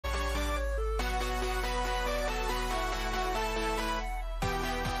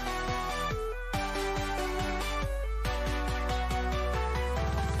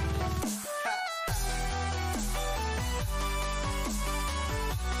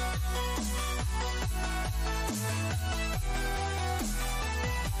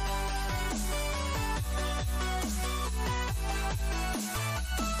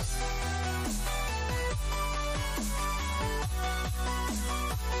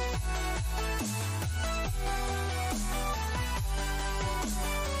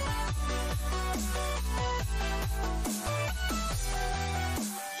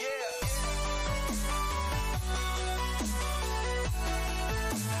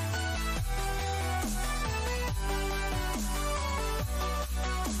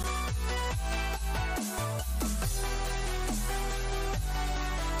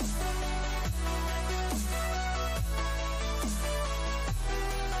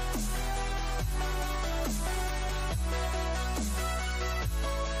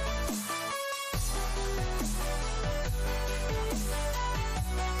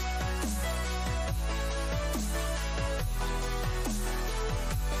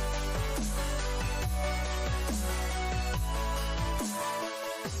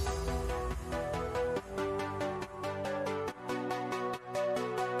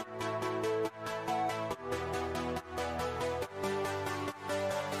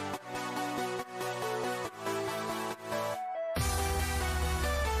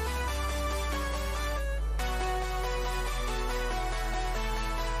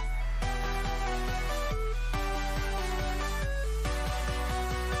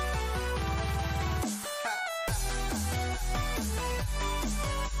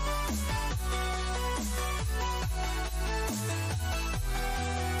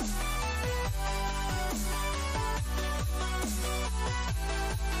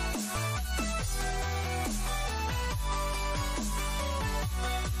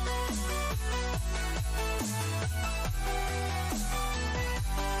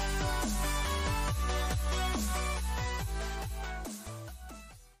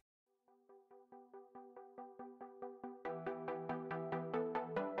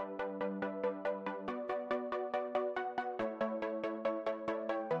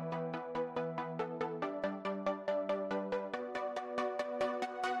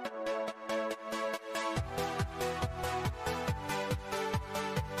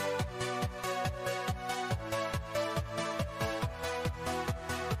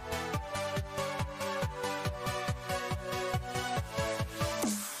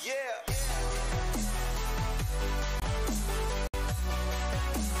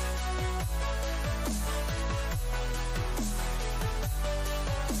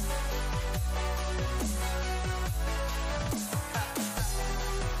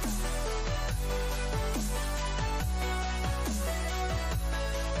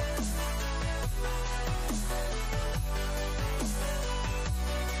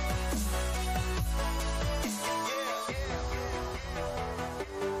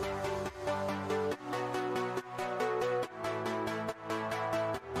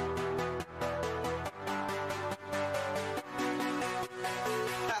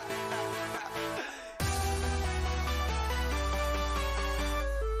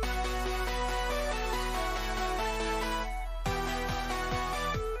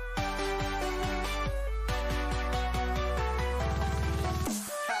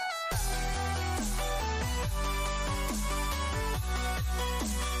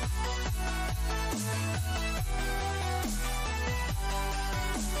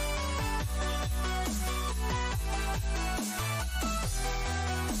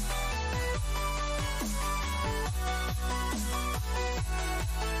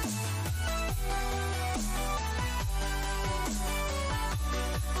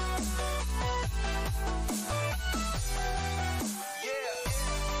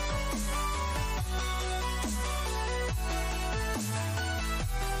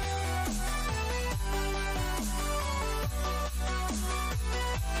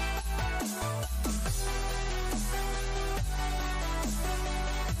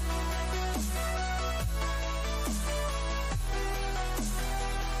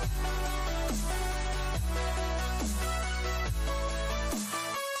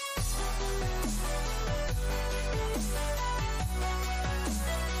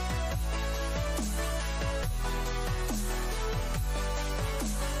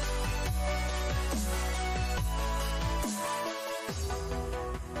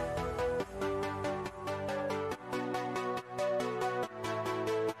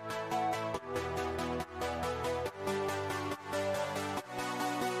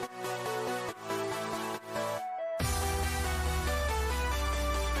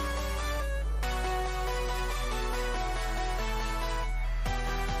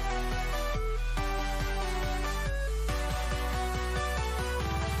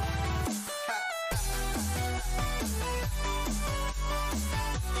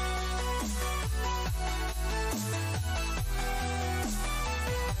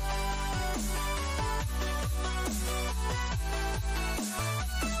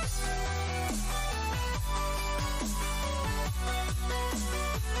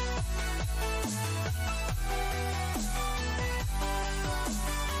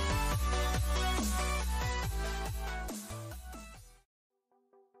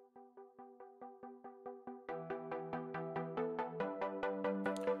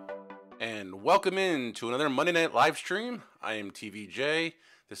And welcome in to another Monday Night live stream. I am TVJ.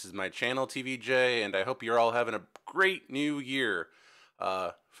 This is my channel, TVJ, and I hope you're all having a great new year.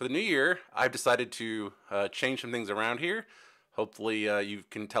 For the new year, I've decided to change some things around here. Hopefully, you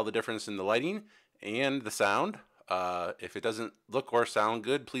can tell the difference in the lighting and the sound. If it doesn't look or sound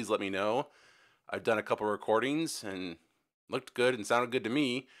good, please let me know. I've done a couple recordings and looked good and sounded good to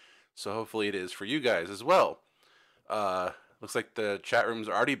me, so hopefully it is for you guys as well. Looks like the chat rooms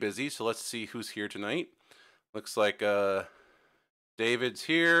are already busy, so let's see who's here tonight. Looks like David's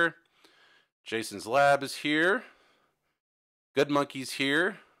here. Jason's Lab is here. Good Monkey's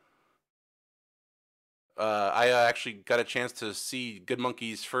here. I actually got a chance to see Good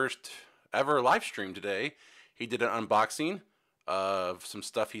Monkey's first ever live stream today. He did an unboxing of some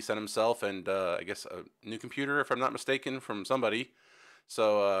stuff he sent himself and I guess a new computer, if I'm not mistaken, from somebody.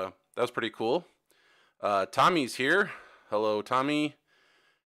 So that was pretty cool. Tommy's here. Hello, Tommy.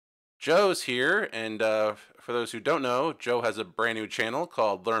 Joe's here, and for those who don't know, Joe has a brand new channel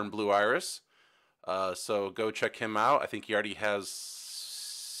called Learn Blue Iris. So go check him out. I think he already has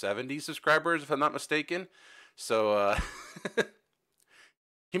 70 subscribers, if I'm not mistaken. So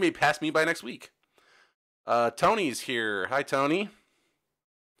he may pass me by next week. Tony's here. Hi, Tony.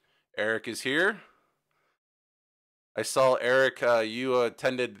 Eric is here. I saw Eric, you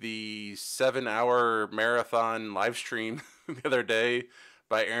attended the 7-hour marathon live stream the other day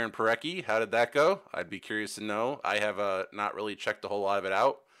by Aaron Parecki. How did that go? I'd be curious to know. I have not really checked a whole lot of it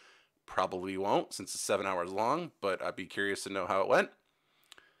out. Probably won't since it's 7 hours long, but I'd be curious to know how it went.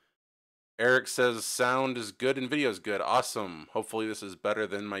 Eric says sound is good and video is good. Awesome. Hopefully this is better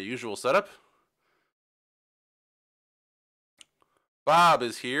than my usual setup. Bob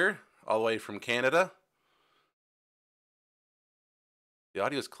is here, all the way from Canada. The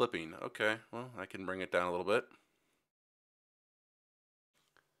audio is clipping. Okay, well, I can bring it down a little bit.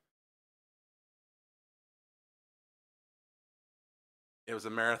 It was a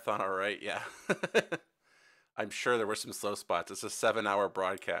marathon, all right, yeah. I'm sure there were some slow spots. It's a 7-hour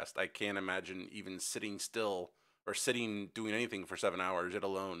broadcast. I can't imagine even sitting still or sitting doing anything for 7 hours, let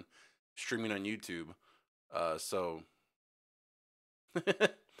alone streaming on YouTube.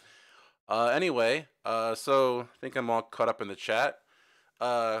 Anyway, so I think I'm all caught up in the chat.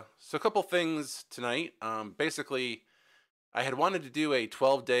 So a couple things tonight. Basically, I had wanted to do a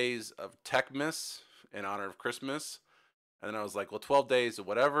 12 days of Techmas in honor of Christmas. And then I was like, well, 12 days of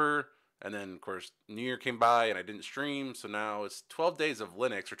whatever. And then, of course, New Year came by and I didn't stream. So now it's 12 days of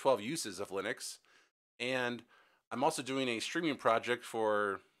Linux or 12 uses of Linux. And I'm also doing a streaming project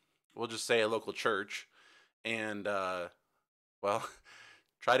for, we'll just say, a local church. And, well,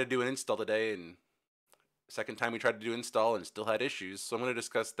 try to do an install today. And second time we tried to do install and still had issues. So I'm going to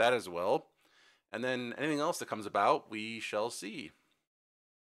discuss that as well. And then anything else that comes about, we shall see.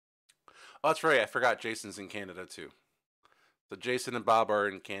 Oh, that's right. I forgot Jason's in Canada too. So Jason and Bob are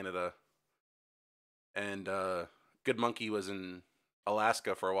in Canada. And Good Monkey was in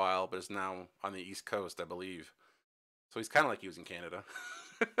Alaska for a while, but is now on the East Coast, I believe. So he's kind of like he was in Canada.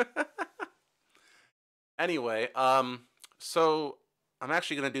 Anyway, so I'm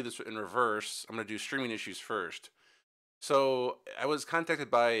actually going to do this in reverse. I'm going to do streaming issues first. So I was contacted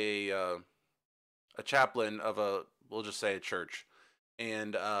by a chaplain of we'll just say a church.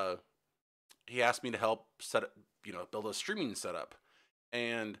 And he asked me to help build a streaming setup.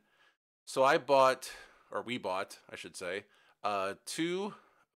 And so we bought, I should say, 2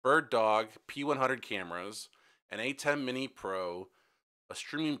 Bird Dog P100 cameras, an ATEM Mini Pro, a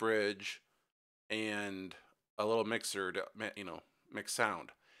streaming bridge, and a little mixer to, mix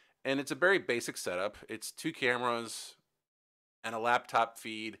sound. And it's a very basic setup. It's 2 cameras and a laptop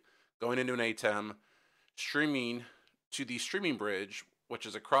feed going into an ATEM, streaming to the streaming bridge, which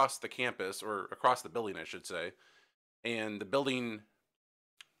is across the campus, or across the building, I should say. And the building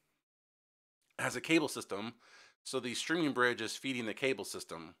has a cable system, so the streaming bridge is feeding the cable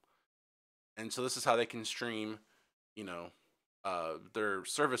system. And so this is how they can stream, their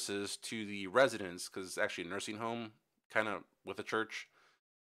services to the residents, because it's actually a nursing home, kind of with a church.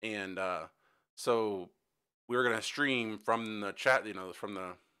 And so we were going to stream from the from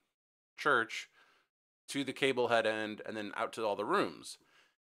the church to the cable head end and then out to all the rooms.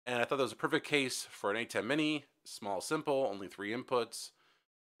 And I thought that was a perfect case for an ATEM Mini, small, simple, only 3 inputs.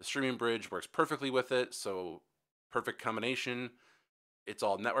 The streaming bridge works perfectly with it, so perfect combination. It's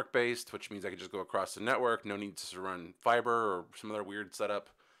all network based, which means I could just go across the network, no need to run fiber or some other weird setup.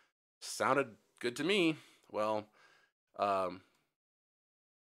 Sounded good to me. Well, so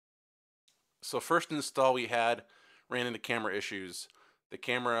first install we ran into camera issues. The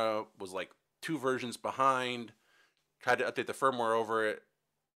camera was like 2 versions behind. Tried to update the firmware over it.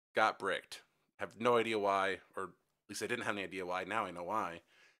 got bricked. Have no idea why, or at least I didn't have any idea why. Now I know why.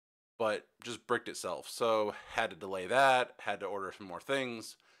 But just bricked itself. So had to delay that, had to order some more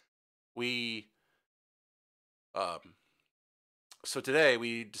things. We um so today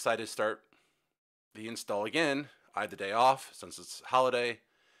we decided to start the install again. I had the day off since it's holiday,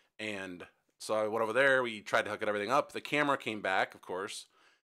 and so I went over there. We tried to hook everything up. The camera came back, of course,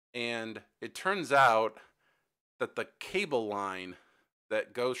 and it turns out that the cable line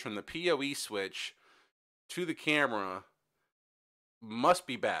that goes from the PoE switch to the camera must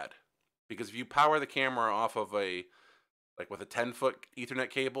be bad, because if you power the camera off of a, like, with a 10-foot Ethernet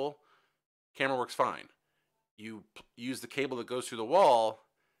cable, camera works fine. You use the cable that goes through the wall,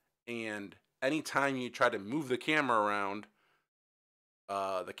 and anytime you try to move the camera around,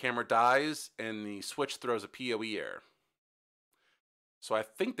 the camera dies and the switch throws a PoE error. So I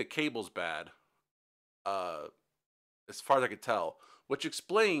think the cable's bad, uh, as far as I could tell, which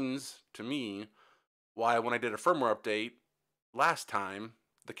explains to me why when I did a firmware update last time,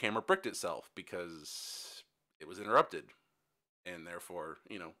 the camera bricked itself, because it was interrupted and therefore,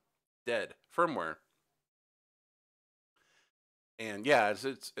 dead firmware. And yeah,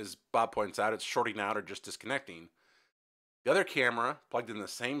 as Bob points out, it's shorting out or just disconnecting. The other camera, plugged in the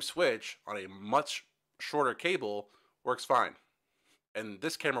same switch on a much shorter cable, works fine. And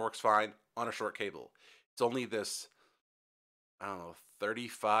this camera works fine on a short cable. It's only this, I don't know,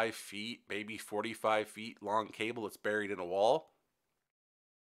 35 feet, maybe 45 feet long cable that's buried in a wall.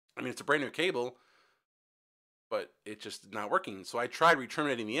 I mean, it's a brand new cable, but it's just not working. So I tried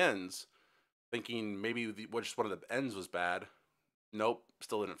re-terminating the ends, thinking maybe just one of the ends was bad. Nope,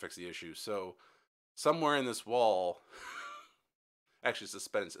 still didn't fix the issue. So somewhere in this wall, actually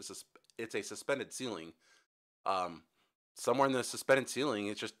suspended, it's a suspended ceiling. Um, Somewhere in the suspended ceiling,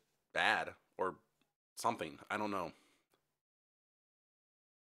 it's just bad or something. I don't know.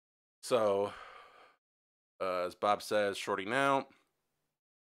 So, as Bob says, shorting out.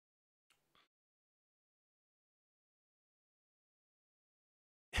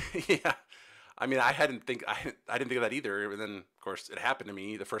 Yeah, I mean, I didn't think of that either. And then, of course, it happened to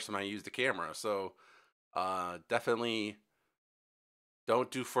me the first time I used the camera. So, definitely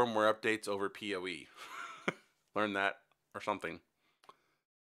don't do firmware updates over PoE. Learn that or something.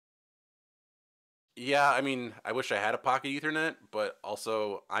 Yeah, I mean, I wish I had a pocket Ethernet, but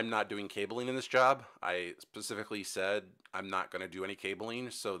also I'm not doing cabling in this job. I specifically said I'm not going to do any cabling,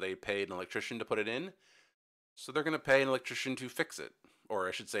 so they paid an electrician to put it in. So they're going to pay an electrician to fix it, or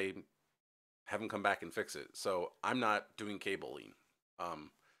I should say, have him come back and fix it. So I'm not doing cabling.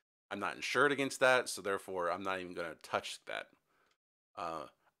 Um, I'm not insured against that, so therefore I'm not even going to touch that. Uh,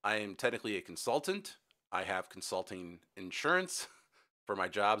 I am technically a consultant. I have consulting insurance for my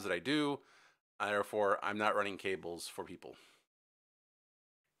jobs that I do. Therefore, I'm not running cables for people.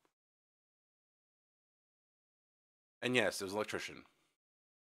 And yes, it was an electrician.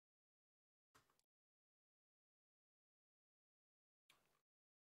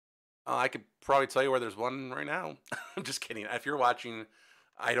 I could probably tell you where there's one right now. I'm just kidding. If you're watching,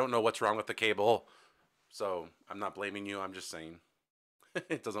 I don't know what's wrong with the cable, so I'm not blaming you. I'm just saying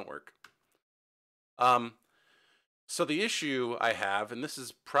it doesn't work. Um, so the issue I have, and this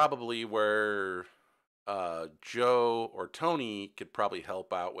is probably where Joe or Tony could probably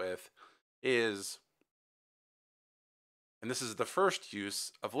help out with, is, and this is the first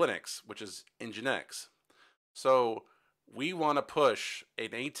use of Linux, which is Nginx. So we want to push an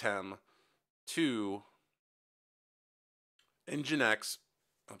ATEM to Nginx.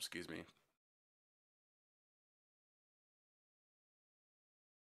 Oh, excuse me.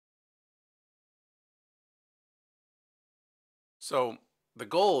 So the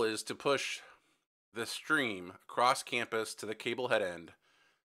goal is to push the stream across campus to the cable head end,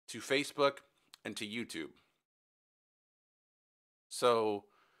 to Facebook, and to YouTube. So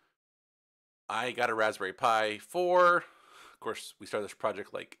I got a Raspberry Pi 4. Of course, we started this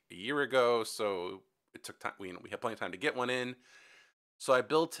project like a year ago, so it took time. We had plenty of time to get one in. So I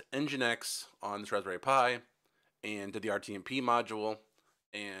built Nginx on this Raspberry Pi and did the RTMP module,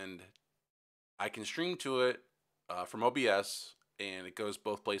 and I can stream to it from OBS, and it goes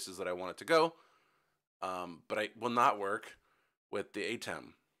both places that I want it to go. But it will not work with the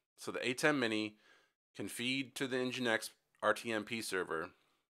ATEM. So the ATEM Mini can feed to the Nginx RTMP server,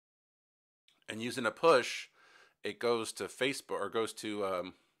 and using a push, it goes to Facebook, or goes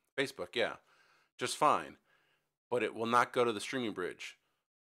to Facebook, yeah, just fine. But it will not go to the streaming bridge.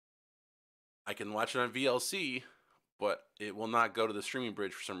 I can watch it on VLC, but it will not go to the streaming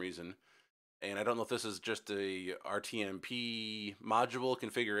bridge for some reason. And I don't know if this is just a RTMP module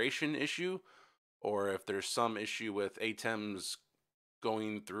configuration issue, or if there's some issue with ATEM's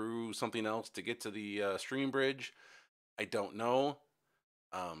going through something else to get to the Stream Bridge. I don't know.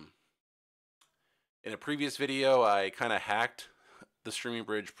 Um, in a previous video, I kind of hacked the Streaming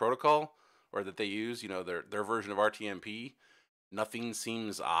Bridge protocol, or that they use, their version of RTMP. Nothing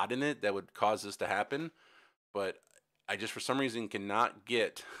seems odd in it that would cause this to happen, but I just for some reason cannot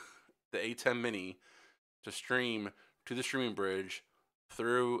get the ATEM Mini to stream to the Streaming Bridge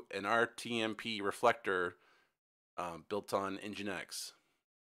through an RTMP reflector built on Nginx.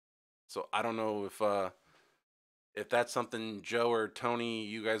 So I don't know if that's something Joe or Tony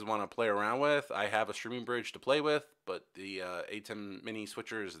you guys want to play around with. I have a Streaming Bridge to play with, but the ATEM Mini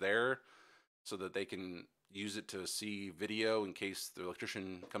switcher is there so that they can use it to see video in case the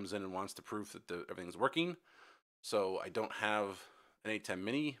electrician comes in and wants to prove that everything's working. So I don't have an ATEM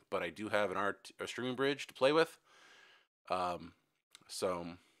Mini, but I do have a Streaming Bridge to play with. So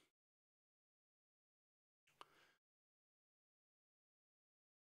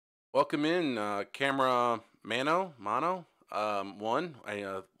welcome in, Camera Mono. One.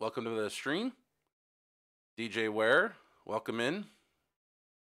 Welcome to the stream. DJ Ware, welcome in.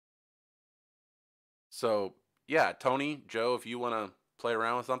 So yeah, Tony, Joe, if you want to play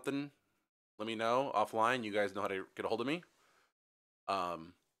around with something, let me know offline. You guys know how to get a hold of me.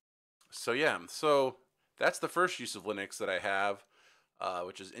 So yeah, so that's the first use of Linux that I have,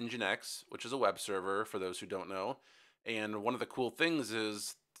 which is Nginx, which is a web server for those who don't know. And one of the cool things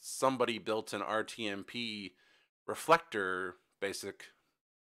is somebody built an RTMP reflector basic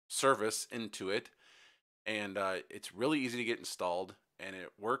service into it, and it's really easy to get installed, and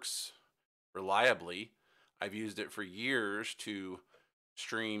it works reliably. I've used it for years to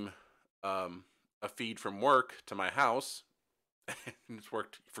stream a feed from work to my house, and it's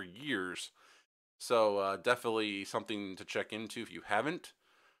worked for years. So definitely something to check into if you haven't.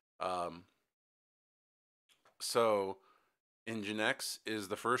 So Nginx is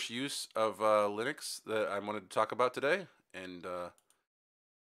the first use of Linux that I wanted to talk about today. And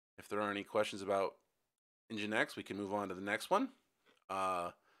if there are any questions about Nginx, we can move on to the next one.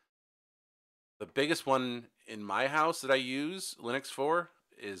 The biggest one in my house that I use Linux for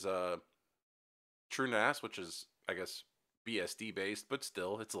is TrueNAS, which is, I guess, BSD based, but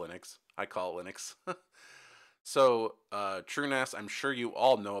still, it's Linux. I call it Linux. So TrueNAS, I'm sure you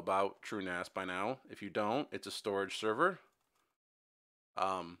all know about TrueNAS by now. If you don't, it's a storage server.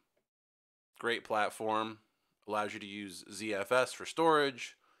 Great platform. Allows you to use ZFS for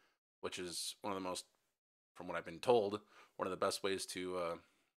storage, which is one of the most, from what I've been told, one of the best ways to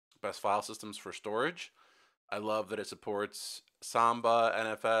best file systems for storage. I love that it supports Samba,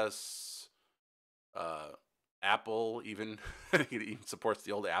 NFS, Apple even. It even supports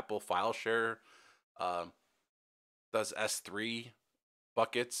the old Apple file share. Does S3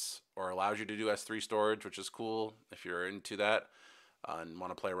 buckets, or allows you to do S3 storage, which is cool if you're into that and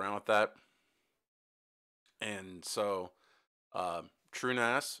want to play around with that. And so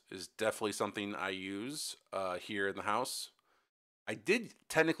TrueNAS is definitely something I use here in the house. I did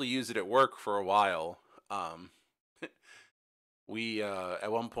technically use it at work for a while. We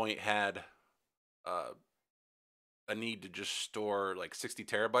at one point had a need to just store like 60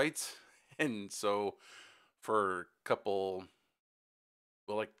 terabytes. And so for a couple,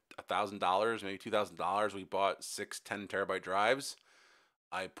 well, like $1,000, maybe $2,000, we bought 6 10-terabyte drives.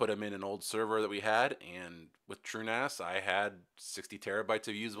 I put them in an old server that we had, and with TrueNAS, I had 60 terabytes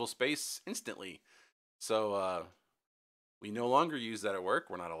of usable space instantly. So we no longer use that at work.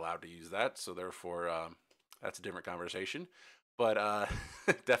 We're not allowed to use that, so therefore that's a different conversation. But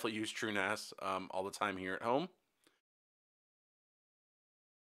definitely use TrueNAS all the time here at home.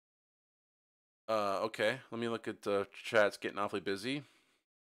 Okay, let me look at the chat. It's getting awfully busy.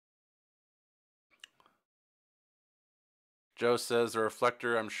 Joe says the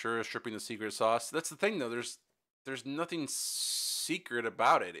reflector, I'm sure, is stripping the secret sauce. That's the thing, though. There's nothing secret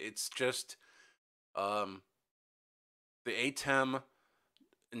about it. It's just the ATEM,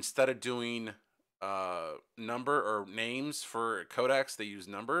 instead of doing number or names for codecs, they use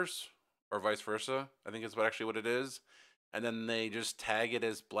numbers, or vice versa. I think is what it is. And then they just tag it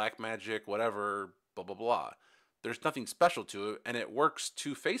as Blackmagic, whatever, blah, blah, blah. There's nothing special to it, and it works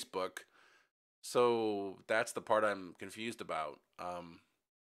to Facebook. So that's the part I'm confused about.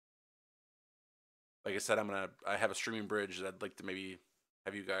 Like I said, I have a Streaming Bridge that I'd like to maybe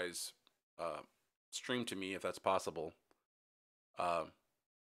have you guys stream to me if that's possible.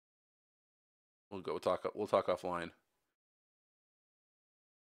 We'll talk offline.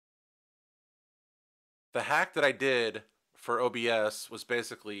 The hack that I did for OBS was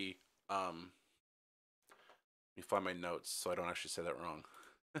basically, let me find my notes so I don't actually say that wrong.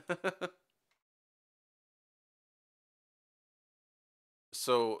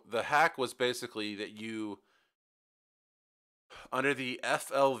 So the hack was basically that you, under the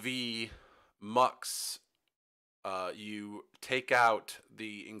FLV mux, you take out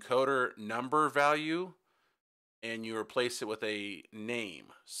the encoder number value and you replace it with a name.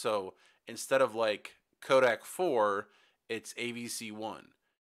 So instead of like codec 4, it's AVC1.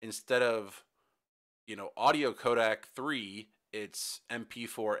 Instead of, audio codec 3, it's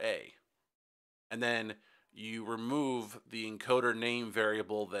MP4A. And then you remove the encoder name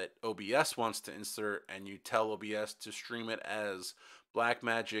variable that OBS wants to insert, and you tell OBS to stream it as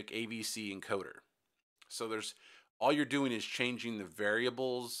Blackmagic AVC encoder. So all you're doing is changing the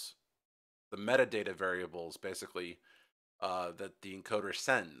variables, the metadata variables, basically, that the encoder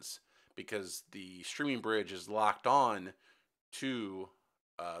sends, because the streaming bridge is locked on to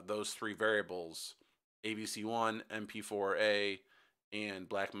those three variables: AVC1, MP4A, and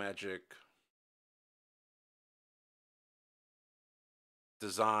Blackmagic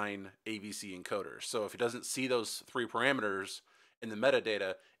design AVC encoder. So if it doesn't see those three parameters in the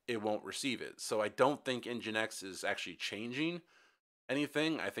metadata, it won't receive it. So I don't think Nginx is actually changing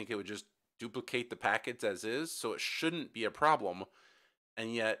anything. I think it would just duplicate the packets as is, so it shouldn't be a problem,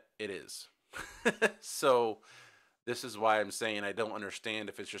 and yet it is. So this is why I'm saying I don't understand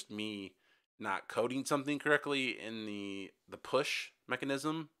if it's just me not coding something correctly in the push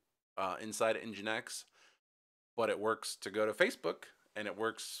mechanism inside Nginx, but it works to go to Facebook, and it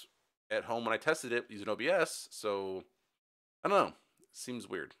works at home when I tested it using OBS. So I don't know. It seems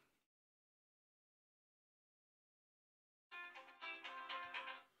weird.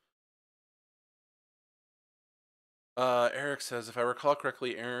 Eric says, if I recall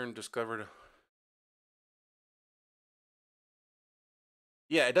correctly, Aaron discovered.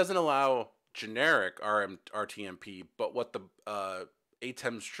 Yeah, it doesn't allow generic RTMP, but what the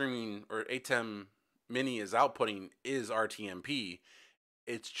ATEM streaming or ATEM mini is outputting is RTMP.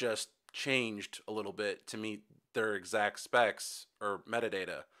 It's just changed a little bit to meet their exact specs or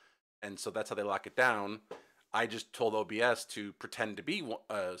metadata, and so that's how they lock it down. I just told OBS to pretend to be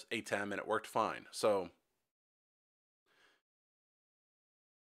ATEM, and it worked fine. So,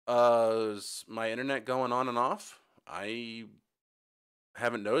 is my internet going on and off? I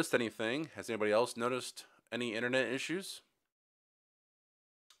haven't noticed anything. Has anybody else noticed any internet issues?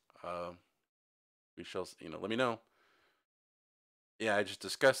 We shall, let me know. Yeah, I just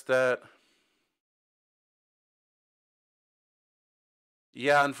discussed that.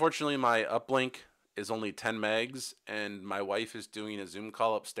 Yeah, unfortunately, my uplink is only 10 megs, and my wife is doing a Zoom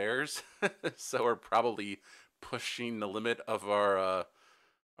call upstairs, so we're probably pushing the limit of our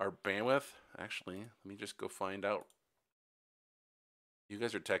bandwidth. Actually, let me just go find out. You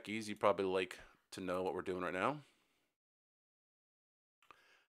guys are techies. You probably like to know what we're doing right now.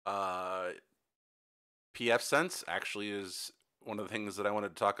 pfSense actually is one of the things that I wanted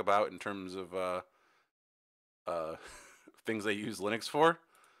to talk about in terms of things I use Linux for.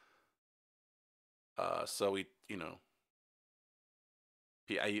 So we,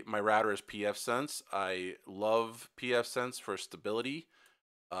 my router is pfSense. I love pfSense for stability,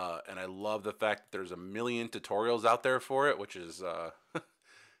 and I love the fact that there's a million tutorials out there for it, which is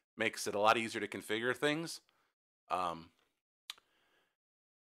makes it a lot easier to configure things.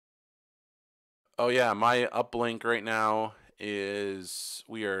 Oh yeah, my uplink right now is,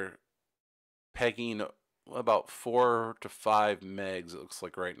 we are pegging about 4 to 5 megs, it looks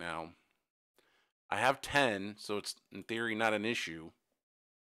like right now. I have 10, so it's in theory not an issue.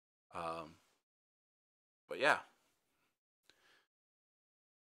 But yeah.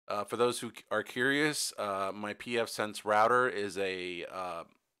 For those who are curious, my pfSense router is a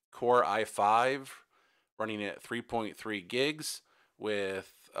Core i5 running at 3.3 gigs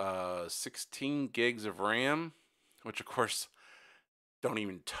with 16 gigs of RAM, which of course don't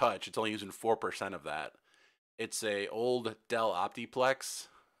even touch. It's only using 4% of that. It's a old Dell Optiplex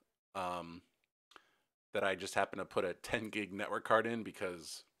that I just happened to put a 10 gig network card in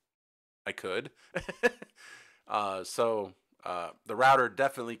because I could. So the router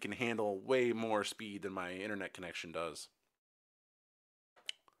definitely can handle way more speed than my internet connection does.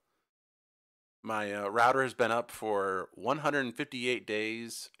 My router has been up for 158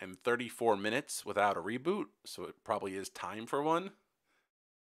 days and 34 minutes without a reboot, so it probably is time for one.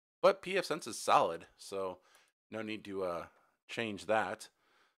 But pfSense is solid, so no need to change that.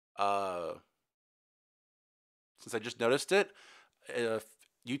 Since I just noticed it,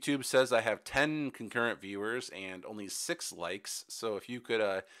 YouTube says I have 10 concurrent viewers and only 6 likes, so if you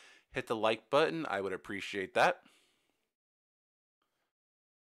could hit the like button, I would appreciate that.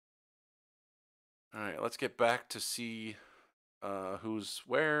 All right, let's get back to see who's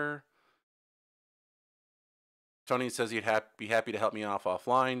where. Tony says he'd be happy to help me off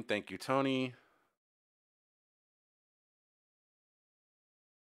offline. Thank you, Tony.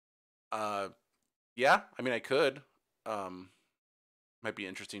 Uh, yeah, I mean, I could. Um, might be an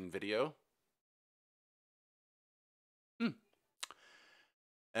interesting video. Hmm.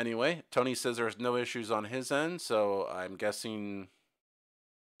 Anyway, Tony says there's no issues on his end, so I'm guessing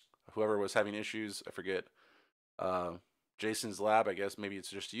whoever was having issues, I forget. Uh, Jason's lab, I guess maybe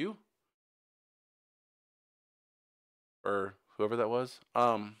it's just you or whoever that was.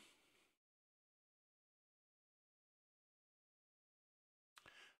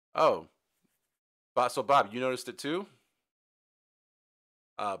 Oh, so Bob, you noticed it too?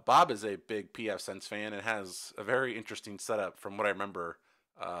 Bob is a big pfSense fan and has a very interesting setup from what I remember.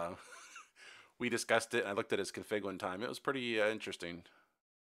 Uh, we discussed it and I looked at his config one time. It was pretty interesting.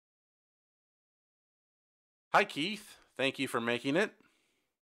 Hi, Keith. Thank you for making it.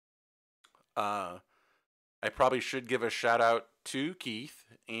 I probably should give a shout out to Keith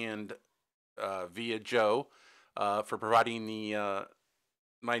and via Joe for providing the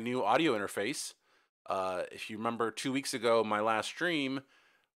my new audio interface. If you remember 2 weeks ago, my last stream,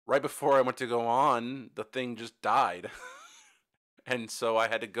 right before I went to go on, the thing just died. And so I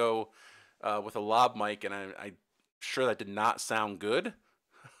had to go with a lav mic, and I'm sure that did not sound good.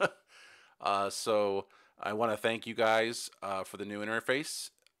 So I want to thank you guys for the new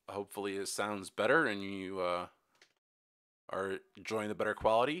interface. Hopefully it sounds better and you are enjoying the better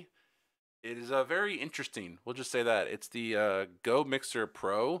quality. It is very interesting. We'll just say that. It's the Go Mixer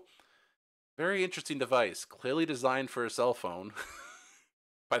Pro. Very interesting device. Clearly designed for a cell phone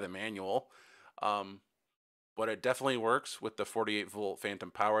by the manual. But it definitely works with the 48-volt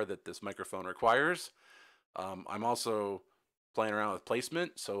phantom power that this microphone requires. I'm also playing around with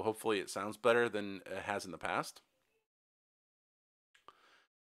placement, so hopefully it sounds better than it has in the past.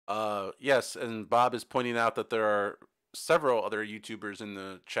 Yes, and Bob is pointing out that there are several other YouTubers in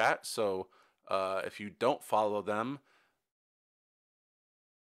the chat, so if you don't follow them,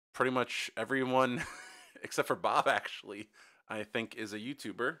 pretty much everyone except for Bob, actually, I think is a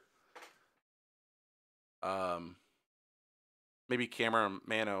YouTuber. Maybe Cameron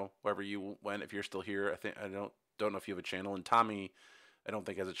Mano, wherever you went, if you're still here. I don't know if you have a channel, and Tommy, I don't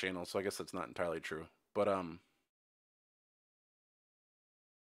think has a channel, so I guess that's not entirely true. But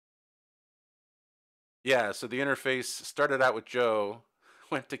yeah. So the interface started out with Joe,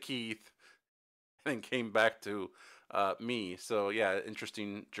 went to Keith, and then came back to me. So yeah,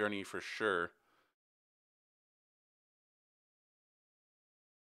 interesting journey for sure.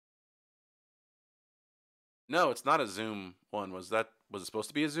 No, it's not a Zoom one. Was it supposed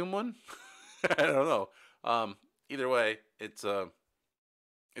to be a Zoom one? I don't know. Either way, it's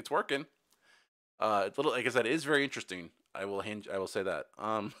working. It's little, like I said, it is very interesting. I will say that.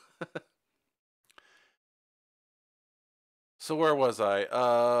 So where was I?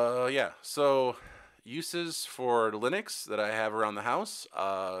 Yeah. So uses for Linux that I have around the house.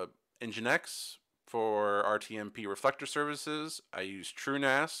 Nginx for RTMP reflector services. I use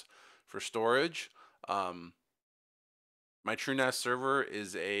TrueNAS for storage. My TrueNAS server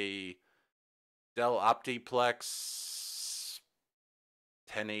is a Dell Optiplex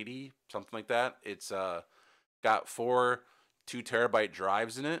 1080, something like that. It's got 4 2 terabyte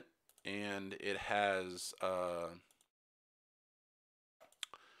drives in it, and it has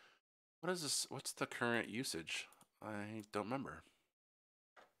what is this? What's the current usage? I don't remember.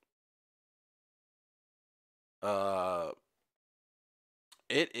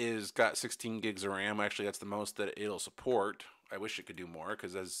 It is got 16 gigs of RAM. Actually, that's the most that it'll support. I wish it could do more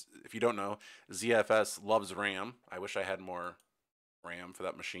because, as if you don't know, ZFS loves RAM. I wish I had more RAM for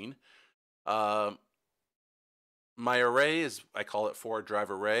that machine. My array is, I call it 4-drive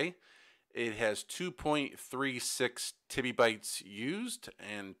array. It has 2.36 TB used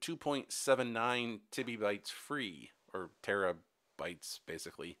and 2.79 TB free, or terabytes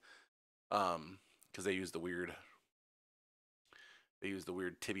basically, because they use the weird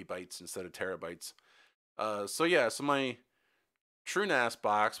TB instead of terabytes. So yeah, so my TrueNAS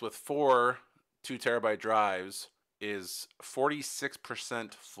box with 4 2 terabyte drives is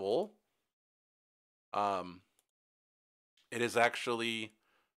 46% full. It is actually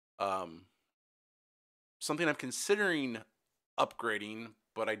something I'm considering upgrading,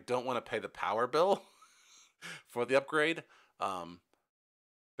 but I don't want to pay the power bill for the upgrade.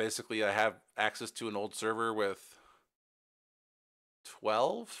 Basically, I have access to an old server with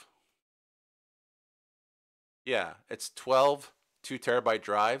 12. Yeah, it's 12 2 terabyte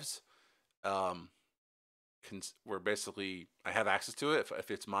drives. Where basically I have access to it if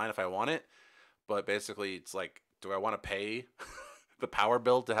it's mine, if I want it. But basically, it's like, do I want to pay the power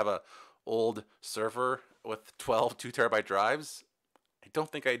bill to have a old server with 12 2 terabyte drives? I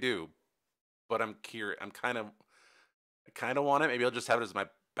don't think I do, but I'm curious. I kind of want it. Maybe I'll just have it as my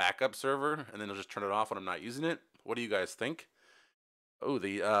backup server, and then I'll just turn it off when I'm not using it. What do you guys think? Oh,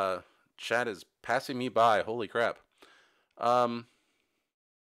 the chat is passing me by. Holy crap. Um,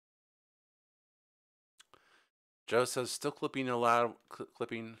 Joe says still clipping allowed.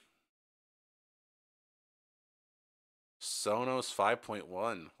 Clipping. Sonos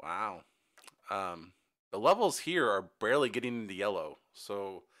 5.1. Wow. The levels here are barely getting into yellow.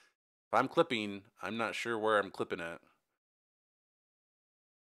 So if I'm clipping, I'm not sure where I'm clipping at.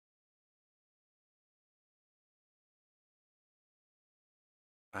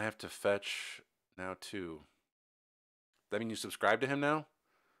 I have to fetch now too. That mean you subscribe to him now?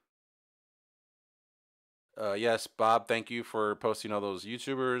 Yes, Bob, thank you for posting all those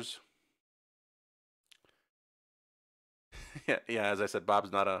YouTubers. Yeah, as I said,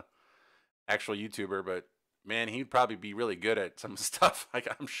 Bob's not a actual YouTuber, but man, he'd probably be really good at some stuff. Like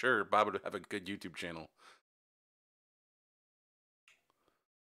I'm sure Bob would have a good YouTube channel.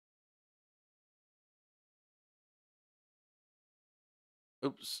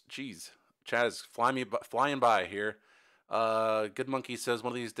 Oops, jeez. Chat is flying by here. Good Monkey says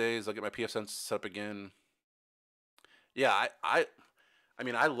one of these days I'll get my PFSense set up again. Yeah, I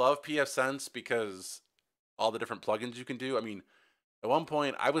mean I love PFSense because all the different plugins you can do. I mean, at one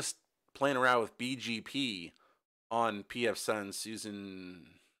point I was playing around with BGP on PFSense using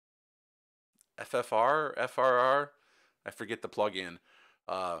FFR, FRR. I forget the plugin.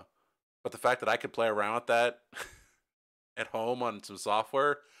 But the fact that I could play around with that at home on some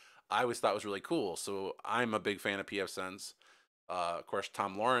software, I always thought was really cool. So I'm a big fan of PFSense. Of course,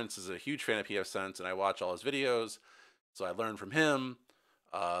 Tom Lawrence is a huge fan of PFSense, and I watch all his videos, so I learned from him.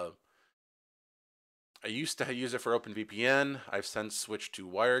 I used to use it for OpenVPN. I've since switched to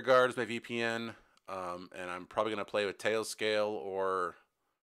WireGuard as my VPN, and I'm probably going to play with Tailscale or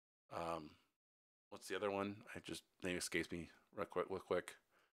what's the other one? Name escapes me real quick.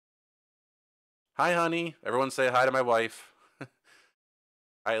 Hi, honey. Everyone say hi to my wife.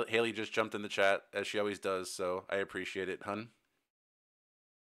 Haley just jumped in the chat, as she always does, so I appreciate it, hun.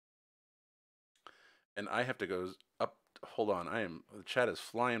 And I have to go up. Hold on. The chat is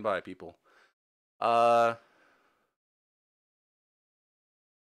flying by, people. Kirsta,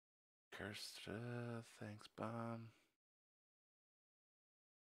 thanks, Bob.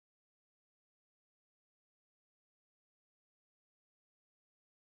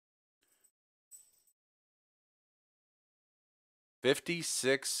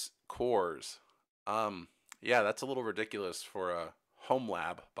 "56 cores." Yeah, that's a little ridiculous for a home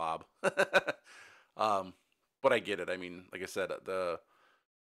lab, Bob. But I get it. I mean, like I said, the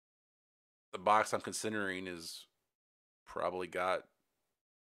box I'm considering is probably got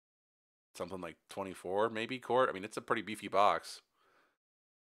something like 24 maybe core. I mean, it's a pretty beefy box.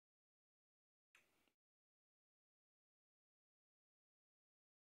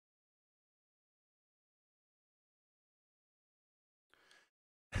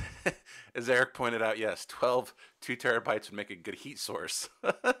 As Eric pointed out, yes, 12 2 terabytes would make a good heat source.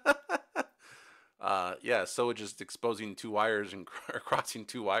 Yeah, so just exposing two wires and crossing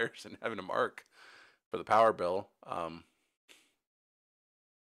two wires and having a mark for the power bill.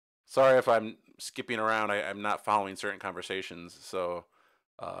 Sorry if I'm skipping around. I'm not following certain conversations. So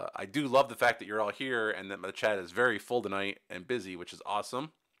I do love the fact that you're all here and that the chat is very full tonight and busy, which is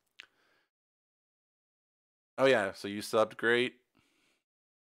awesome. Oh, yeah. So you subbed. Great.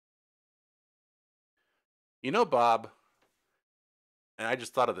 You know, Bob, and I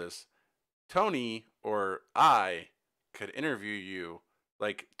just thought of this. Tony or I could interview you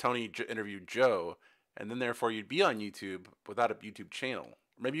like Tony interviewed Joe, and then therefore you'd be on YouTube without a YouTube channel.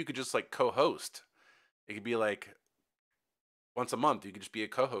 Maybe you could just like co-host. It could be like once a month you could just be a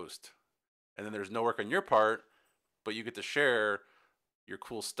co-host, and then there's no work on your part, but you get to share your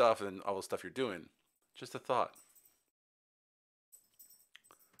cool stuff and all the stuff you're doing. Just a thought.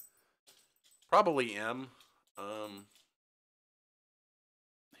 Probably am.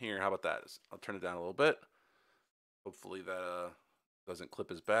 Here, how about that? I'll turn it down a little bit. Hopefully that doesn't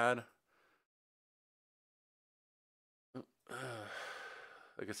clip as bad.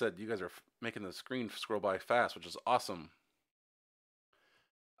 Like I said, you guys are making the screen scroll by fast, which is awesome.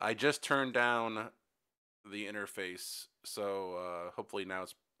 I just turned down the interface, so hopefully now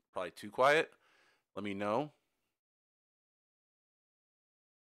it's probably too quiet. Let me know.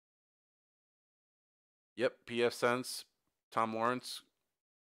 Yep, PFSense, Tom Lawrence.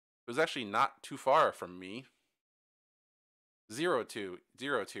 It was actually not too far from me. Zero tier,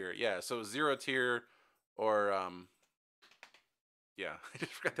 yeah. So zero tier, or Yeah, I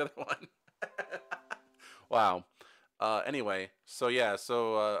just forgot the other one. Wow. Anyway, so yeah,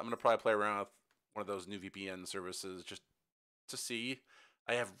 I'm gonna probably play around with one of those new VPN services just to see.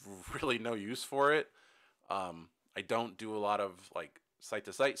 I have really no use for it. I don't do a lot of like site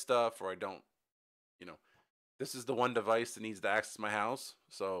to site stuff, or I don't, you know, this is the one device that needs to access my house,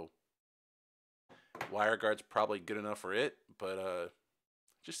 so WireGuard's probably good enough for it. But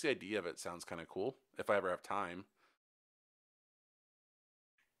just the idea of it sounds kind of cool if I ever have time.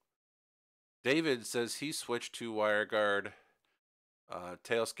 David says he switched to WireGuard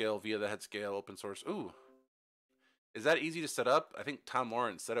Tailscale via the Headscale open source. Ooh, is that easy to set up? I think Tom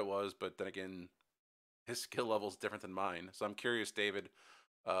Lawrence said it was, but then again, his skill level is different than mine. So I'm curious, David,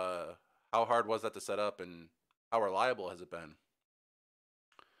 uh, how hard was that to set up, and how reliable has it been?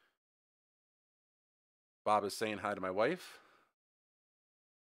 Bob is saying hi to my wife,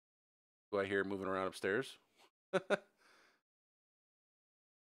 who I hear moving around upstairs.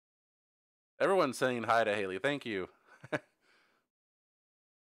 Everyone's saying hi to Haley. Thank you.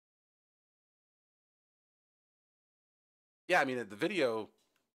 Yeah, I mean, the video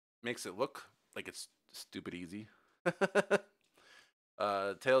makes it look like it's stupid easy.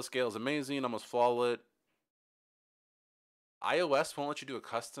 Tailscale is amazing, almost flawless. iOS won't let you do a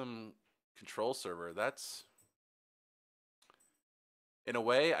custom control server. That's, in a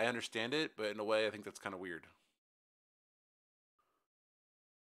way, I understand it, but in a way, I think that's kind of weird.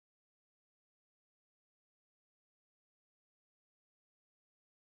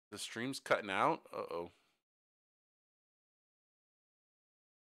 The stream's cutting out. Uh-oh.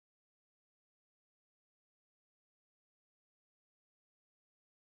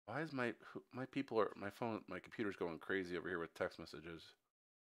 Why is my people are my phone my computer's going crazy over here with text messages?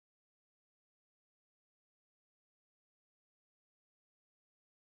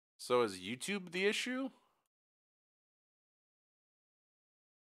 So is YouTube the issue?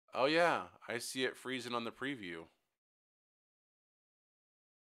 Oh yeah, I see it freezing on the preview.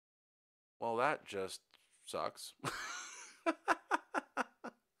 Well, that just sucks.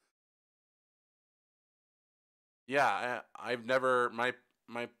 Yeah, I've never my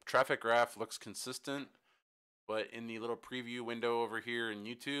traffic graph looks consistent, but in the little preview window over here in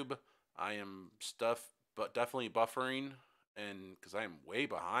YouTube, I am but definitely buffering, and because I am way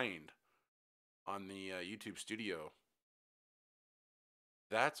behind on the YouTube Studio.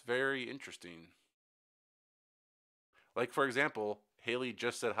 That's very interesting. Like for example, Haley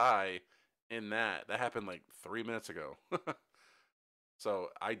just said hi in that. That happened like 3 minutes ago. So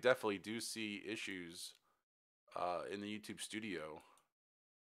I definitely do see issues in the YouTube Studio.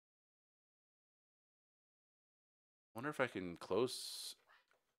 Wonder if I can close.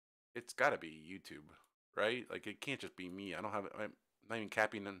 It's got to be YouTube, right? Like it can't just be me. I don't have. I'm not even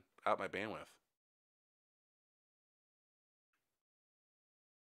capping out my bandwidth.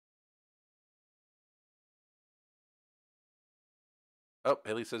 Oh,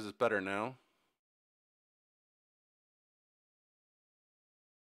 Haley says it's better now.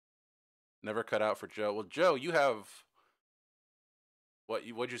 Never cut out for Joe. Well, Joe, you have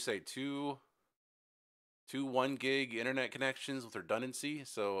what'd you say? Two 1 gig internet connections with redundancy.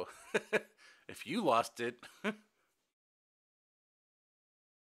 So if you lost it,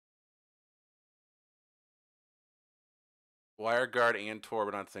 WireGuard and Tor,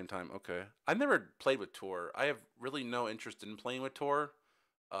 but not at the same time. Okay, I've never played with Tor. I have really no interest in playing with Tor.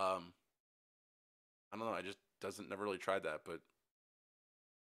 I don't know. I just doesn't never really tried that, but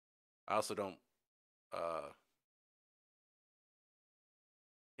I also don't.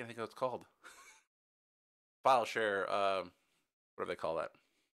 Can't think of what it's called. File share. What do they call that?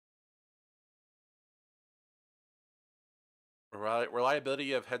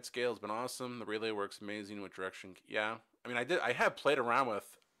 Reliability of head scale has been awesome. The relay works amazing with direction. Yeah, I mean, I have played around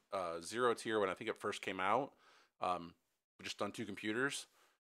with Zero Tier when I think it first came out, um, just on two computers.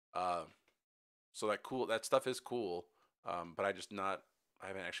 Uh, so that stuff is cool. But I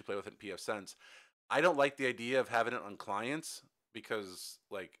haven't actually played with it in PF since. I don't like the idea of having it on clients because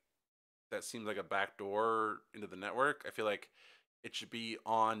like that seems like a backdoor into the network. I feel like it should be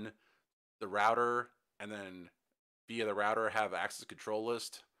on the router, and then via the router have access control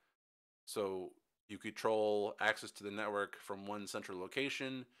list, so you control access to the network from one central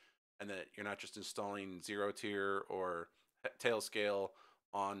location, and that you're not just installing Zero Tier or Tailscale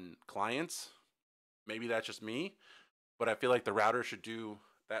on clients. Maybe that's just me, but I feel like the router should do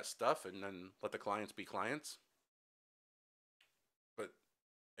that stuff and then let the clients be clients. But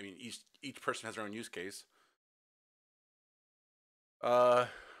I mean, each person has their own use case. Uh,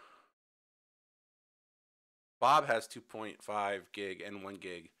 Bob has 2.5 gig and 1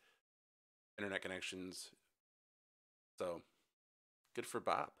 gig internet connections. So Good for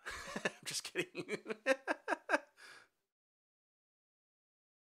Bob. I'm just kidding.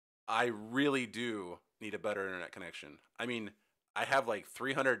 I really do need a better internet connection. I mean, I have like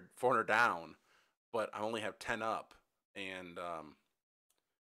 300, 400 down, but I only have 10 up. And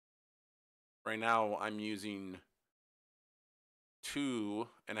right now I'm using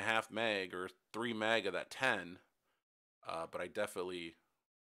 2.5 meg or 3 meg of that 10. But I definitely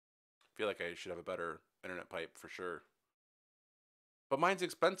feel like I should have a better internet pipe for sure. But mine's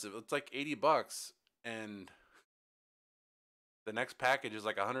expensive. It's like $80, and the next package is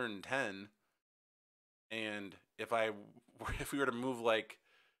like 110. And if we were to move like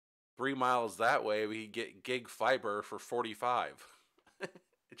 3 miles that way, we could get gig fiber for 45. It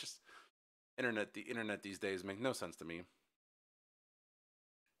just the internet these days make no sense to me.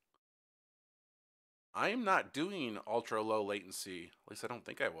 I'm not doing ultra low latency. At least I don't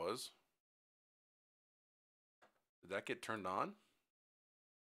think I was. Did that get turned on?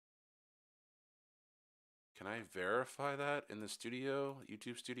 Can I verify that in the studio,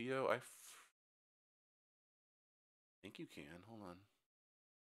 YouTube studio? I think you can. Hold on.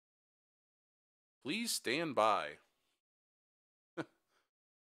 Please stand by.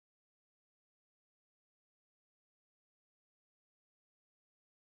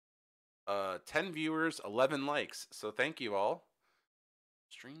 10 viewers, 11 likes. So thank you all.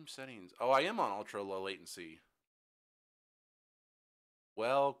 Stream settings. Oh, I am on ultra low latency.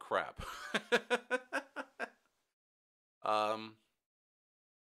 Well, crap.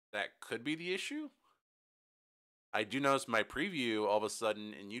 That could be the issue. I do notice my preview all of a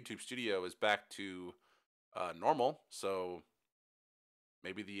sudden in YouTube Studio is back to normal. So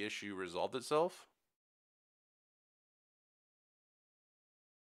maybe the issue resolved itself.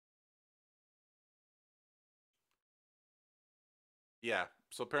 Yeah,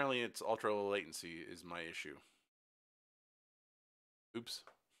 so apparently it's ultra low latency is my issue. Oops.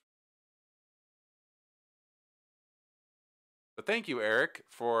 But thank you, Eric,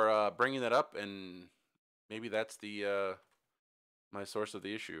 for bringing that up, and maybe that's the my source of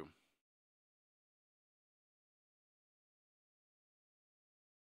the issue.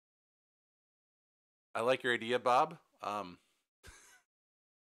 I like your idea, Bob. Fun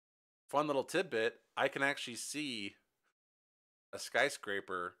little tidbit. I can actually see a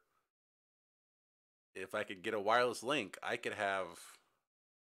skyscraper. If I could get a wireless link, I could have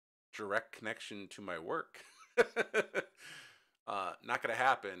direct connection to my work. Not gonna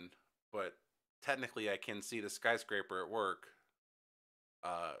happen, but technically I can see the skyscraper at work.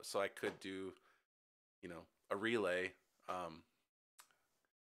 So I could do, a relay.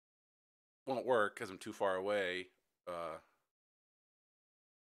 Won't work because I'm too far away.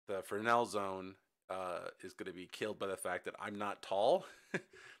 The Fresnel zone is going to be killed by the fact that I'm not tall.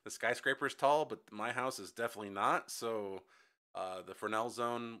 The skyscraper is tall, but my house is definitely not. So the Fresnel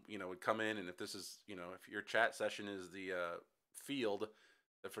zone, would come in, and if this is, if your chat session is the field,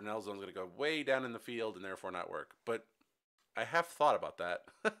 the Fresnel zone is going to go way down in the field and therefore not work. But I have thought about that.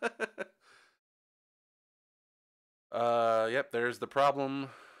 Yep, there's the problem.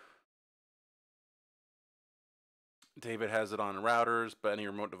 David has it on routers, but any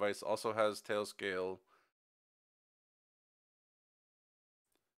remote device also has Tailscale.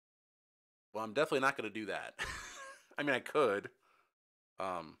 Well, I'm definitely not going to do that. I mean, I could,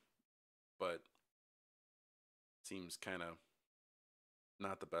 but seems kind of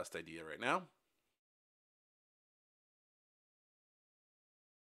not the best idea right now.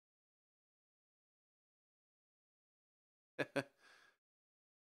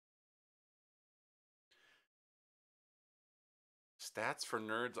 Stats for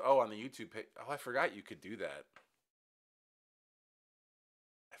nerds. Oh, on the YouTube page. Oh, I forgot you could do that.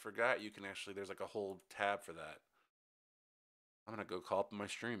 I forgot you can actually, there's like a whole tab for that. I'm going to go call up my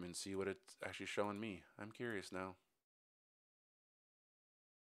stream and see what it's actually showing me. I'm curious now.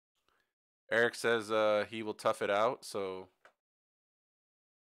 Eric says he will tough it out, so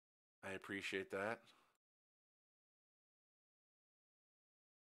I appreciate that.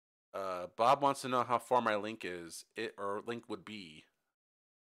 Bob wants to know how far my link is. Link would be.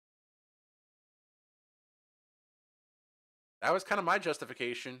 That was kind of my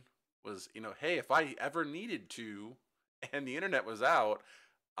justification. Was, hey, if I ever needed to, and the internet was out,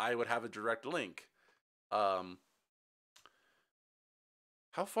 I would have a direct link. How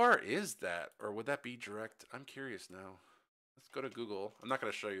far is that, or would that be direct? I'm curious now. Let's go to Google. I'm not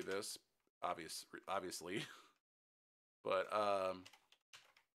going to show you this, obviously, but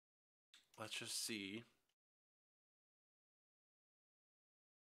let's just see.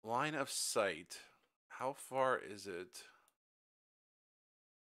 Line of sight. How far is it?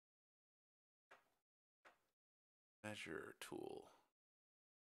 Measure tool.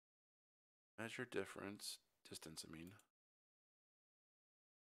 Measure difference. Distance, I mean.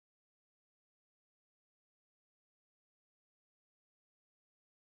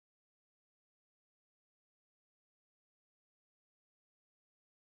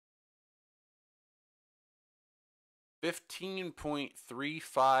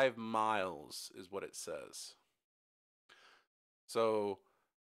 $15.35 is what it says. So,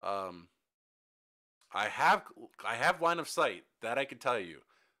 um, I have line of sight that I can tell you.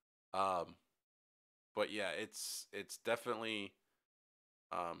 Um, but yeah, it's definitely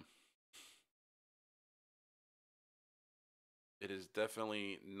um, it is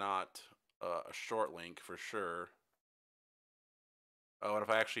definitely not a short link for sure. Oh, and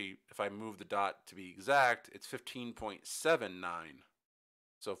if I move the dot to be exact, it's 15.79.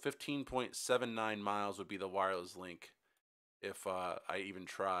 So 15.79 miles would be the wireless link if I even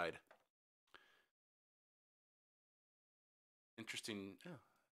tried. Interesting. Yeah.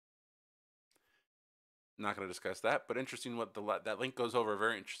 Not going to discuss that, but interesting what that link goes over a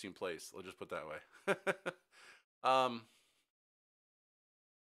very interesting place. I'll just put that way. um,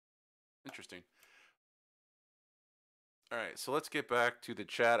 interesting. All right, so let's get back to the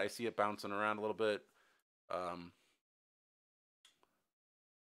chat. I see it bouncing around a little bit.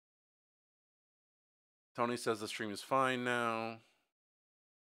 Tony says the stream is fine now.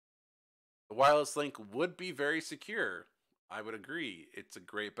 The wireless link would be very secure. I would agree. It's a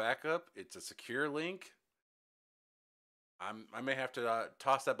great backup. It's a secure link. I may have to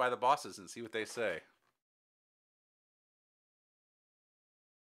toss that by the bosses and see what they say.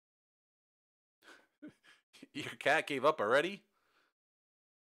 Your cat gave up already?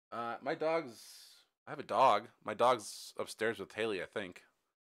 My dog's. I have a dog. My dog's upstairs with Haley, I think.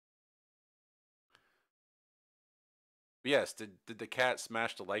 But yes, did the cat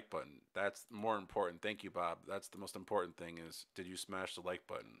smash the like button? That's more important. Thank you, Bob. That's the most important thing is did you smash the like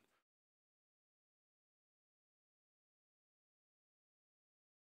button?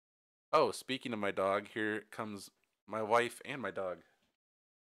 Oh, speaking of my dog, here comes my wife and my dog.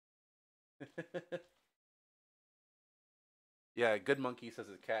 Yeah, Good Monkey says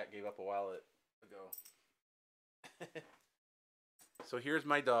his cat gave up a while ago. So here's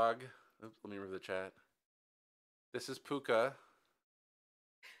my dog. Oops, let me remove the chat. This is Puka.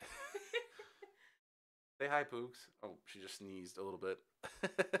 Say hi, Pooks. Oh, she just sneezed a little bit.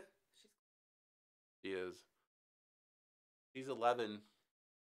 She is. She's 11.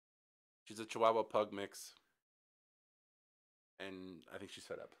 She's a Chihuahua Pug mix. And I think she's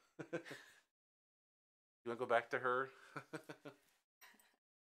fed up. You want to go back to her?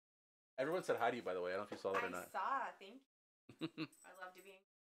 Everyone said hi to you, by the way. I don't know if you saw that or not. I saw. Thank you. I love to be.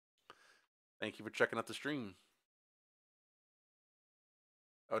 Thank you for checking out the stream.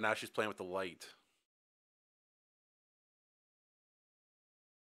 Oh, now she's playing with the light.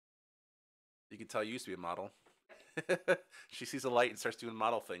 You can tell you used to be a model. She sees a light and starts doing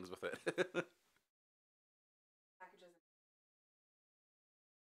model things with it.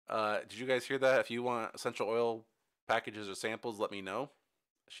 Did you guys hear that? If you want essential oil packages or samples, let me know.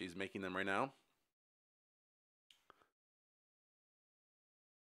 She's making them right now.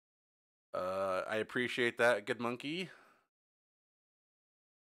 I appreciate that, Good Monkey.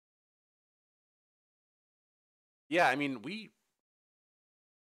 Yeah, I mean, we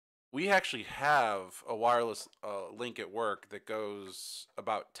actually have a wireless link at work that goes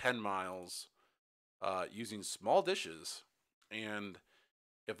about 10 miles using small dishes. And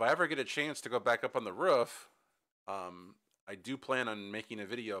if I ever get a chance to go back up on the roof, I do plan on making a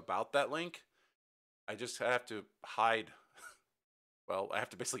video about that link. I just have to hide. Well, I have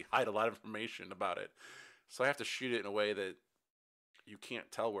to basically hide a lot of information about it. So I have to shoot it in a way that you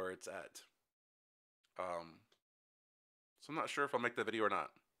can't tell where it's at. So I'm not sure if I'll make that video or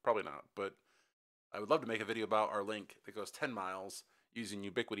not. Probably not, but I would love to make a video about our link that goes 10 miles using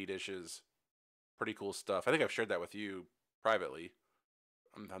Ubiquiti dishes. Pretty cool stuff. I think I've shared that with you privately.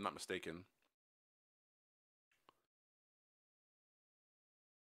 I'm not mistaken.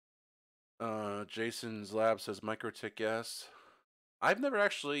 Jason's Lab says MikroTik, yes. I've never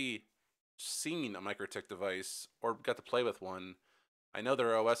actually seen a MikroTik device or got to play with one. I know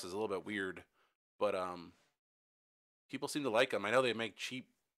their OS is a little bit weird, but people seem to like them. I know they make cheap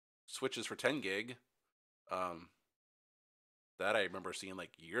switches for 10 gig. That I remember seeing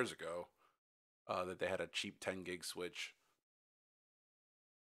like years ago. That they had a cheap 10 gig switch.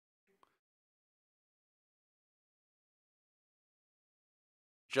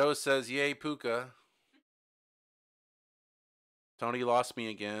 Joe says, "Yay, Puka." Tony lost me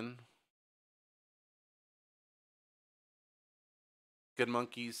again. Good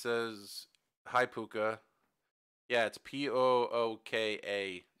Monkey says, "Hi, Puka." Yeah, it's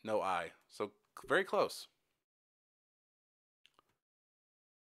Pooka, no I. So very close.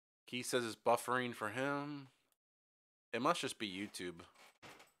 He says it's buffering for him. It must just be YouTube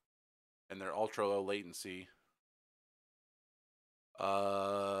and their ultra low latency.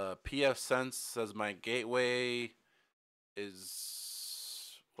 pfSense says my gateway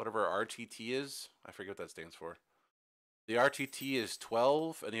is whatever RTT is. I forget what that stands for. The RTT is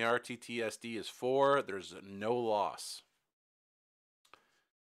 12 and the RTT SD is 4. There's no loss.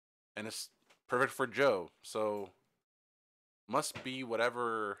 And it's perfect for Joe. So must be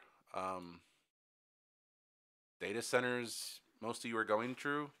whatever data centers most of you are going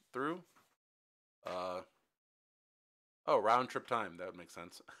through. Oh, round trip time. That would make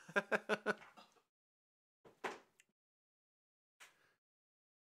sense.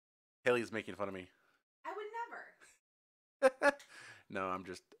 Haley's making fun of me. I would never. No, I'm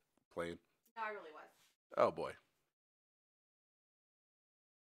just playing. No, I really was. Oh boy.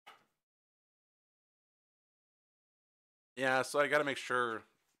 Yeah, so I got to make sure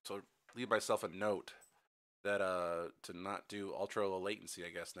to leave myself a note that to not do ultra low latency, I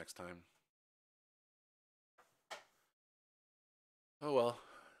guess, next time. Oh well,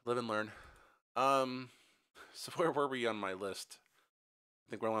 live and learn. So where were we on my list? I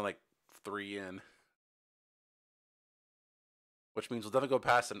think we're only like 3 in, which means we'll definitely go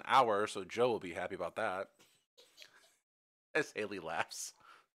past an hour. So Joe will be happy about that. As Haley laughs.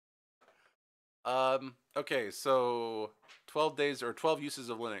 Okay, so 12 days or 12 uses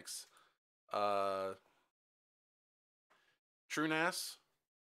of Linux. TrueNAS,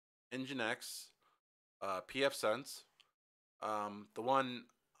 Nginx, pfSense.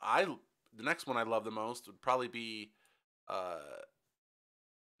 The next one I love the most would probably be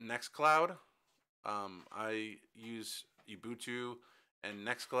Nextcloud. I use Ubuntu and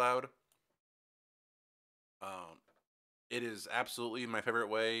Nextcloud. It is absolutely my favorite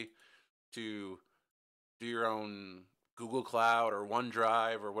way to do your own Google Cloud or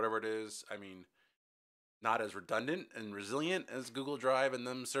OneDrive or whatever it is. I mean, not as redundant and resilient as Google Drive and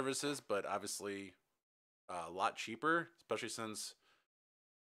them services, but obviously a lot cheaper, especially since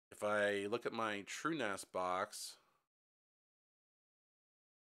if I look at my TrueNAS box,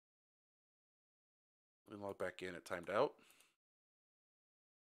 let me log back in. It timed out.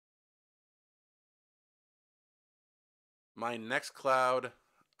 My Nextcloud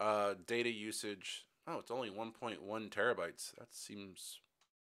data usage, oh, it's only 1.1 terabytes. That seems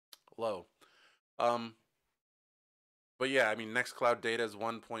low. But yeah, I mean, Nextcloud data is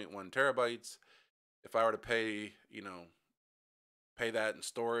 1.1 terabytes. If I were to pay, pay that in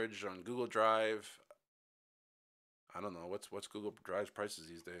storage on Google Drive, I don't know what's Google Drive's prices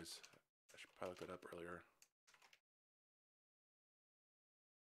these days. I should probably look that up earlier.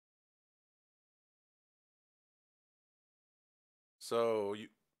 So you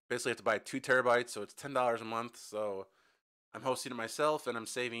basically have to buy 2 terabytes, so it's $10 a month. So I'm hosting it myself, and I'm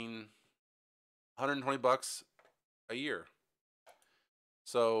saving 120 bucks a year.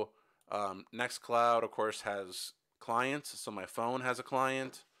 So Nextcloud, of course, has clients. So my phone has a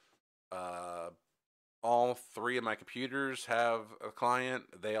client. All 3 of my computers have a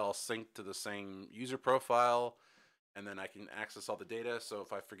client. They all sync to the same user profile, and then I can access all the data. So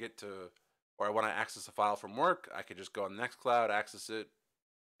if I forget to, or I want to access a file from work, I could just go on Nextcloud, access it,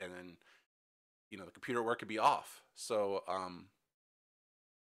 and then the computer work could be off. So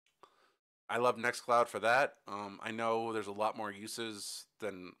I love Nextcloud for that. I know there's a lot more uses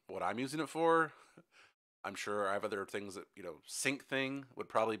than what I'm using it for. I'm sure I have other things that, SyncThing would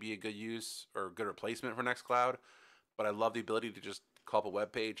probably be a good use or a good replacement for Nextcloud. But I love the ability to just call up a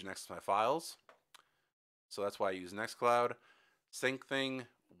web page next to my files. So that's why I use Nextcloud. SyncThing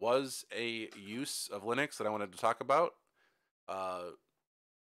was a use of Linux that I wanted to talk about.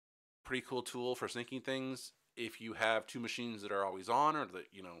 Pretty cool tool for syncing things if you have 2 machines that are always on or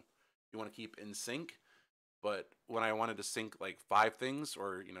that, you want to keep in sync. But when I wanted to sync like 5 things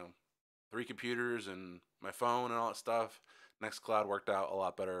or, 3 computers and my phone and all that stuff, Nextcloud worked out a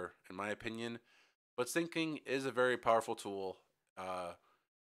lot better in my opinion. But syncing is a very powerful tool,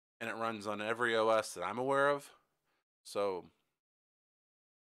 and it runs on every OS that I'm aware of. So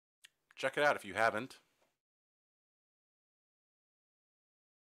check it out if you haven't.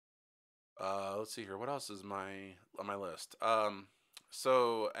 Let's see here. What else is on my list?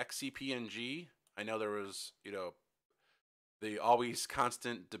 So XCP-ng. I know there was, the always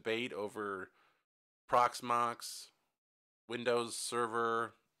constant debate over Proxmox, Windows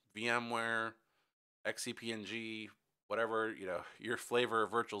Server, VMware, XCP-ng, whatever your flavor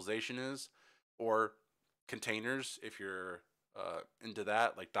of virtualization is, or containers if you're into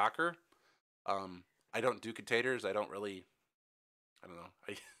that, like Docker. I don't do containers. I don't really. I don't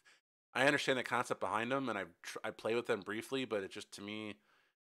know. I understand the concept behind them, and I play with them briefly, but it just to me,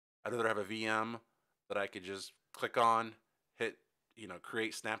 I'd rather have a VM that I could just click on, hit,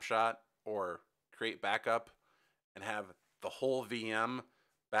 create snapshot or create backup, and have the whole VM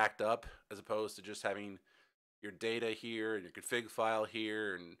backed up as opposed to just having your data here and your config file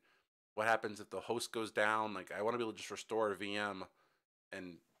here and what happens if the host goes down. Like I want to be able to just restore a VM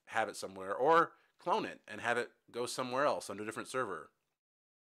and have it somewhere or clone it and have it go somewhere else on a different server.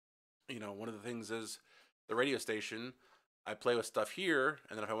 One of the things is the radio station. I play with stuff here,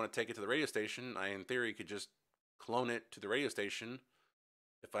 and then if I want to take it to the radio station, I in theory could just clone it to the radio station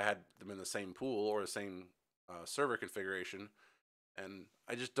if I had them in the same pool or the same server configuration. And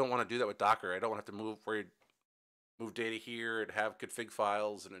I just don't want to do that with Docker. I don't want to have to move data here and have config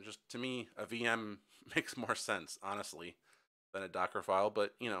files, and it just to me a VM makes more sense, honestly, than a Docker file.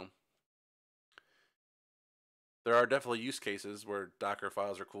 But there are definitely use cases where Docker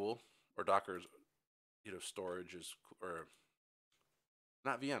files are cool, or Docker's storage is, or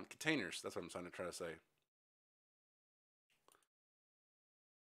not VM containers. That's what I'm trying to say.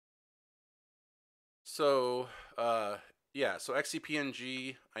 So yeah, so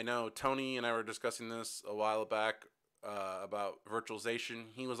XCPNG. I know Tony and I were discussing this a while back about virtualization.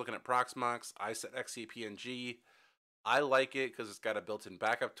 He was looking at Proxmox. I said XCPNG. I like it because it's got a built-in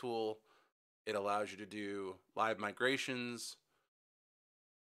backup tool. It allows you to do live migrations.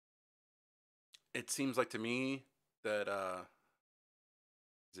 It seems like to me that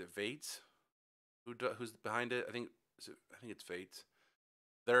is it Vates? Who's behind it? I think it's Vates.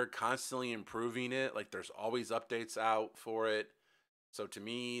 They're constantly improving it. Like there's always updates out for it. So to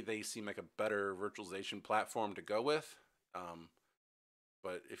me, they seem like a better virtualization platform to go with.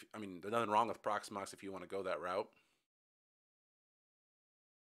 But there's nothing wrong with Proxmox if you want to go that route.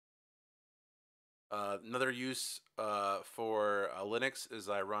 Another use for Linux is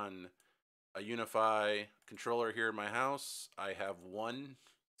I run a UniFi controller here in my house. I have one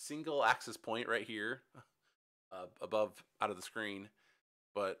single access point right here above out of the screen.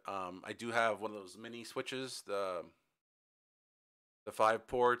 But I do have one of those mini switches, the 5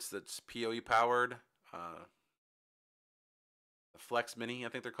 ports that's PoE powered, the Flex Mini, I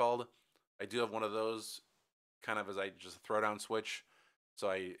think they're called. I do have one of those kind of as I just throw down switch.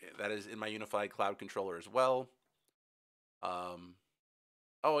 So that is in my UniFi cloud controller as well.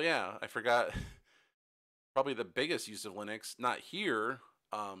 Oh yeah, I forgot. Probably the biggest use of Linux, not here,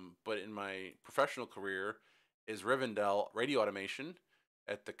 but in my professional career, is Rivendell radio automation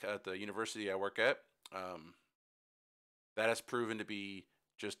at the university I work at. That has proven to be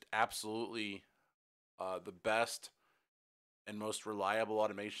just absolutely the best and most reliable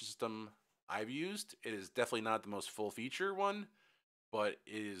automation system I've used. It is definitely not the most full feature one, but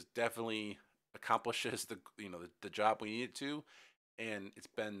it is definitely accomplishes the job we need it to, and it's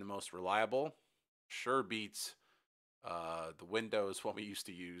been the most reliable. Sure beats the Windows one we used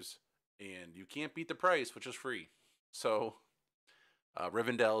to use, and you can't beat the price, which is free. So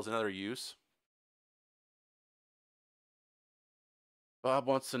Rivendell is another use. Bob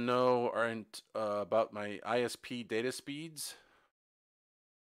wants to know about my ISP data speeds.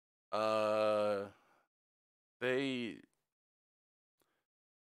 I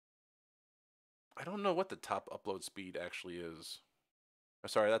don't know what the top upload speed actually is.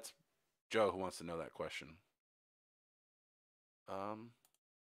 Sorry, that's Joe who wants to know that question. Well,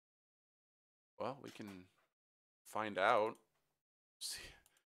 we can find out. See.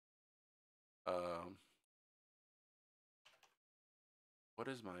 What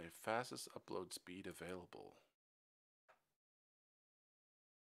is my fastest upload speed available?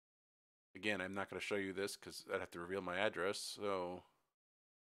 Again, I'm not going to show you this because I'd have to reveal my address. So,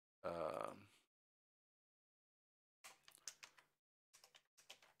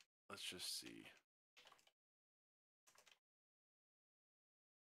 let's just see.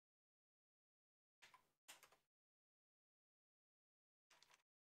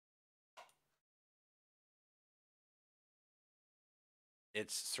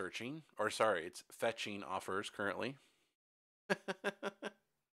 It's searching, or sorry, it's fetching offers currently.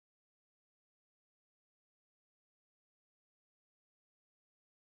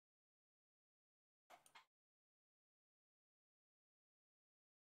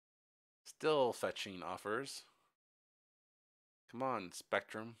 Still fetching offers. Come on,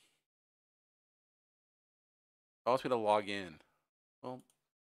 Spectrum. I want me to log in. Well,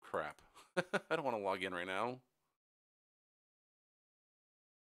 crap. I don't want to log in right now.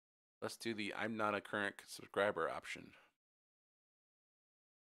 Let's do the I'm not a current subscriber option.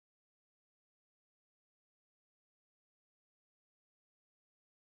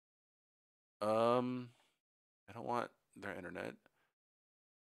 I don't want their internet.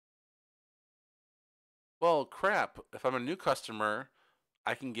 Well, crap. If I'm a new customer,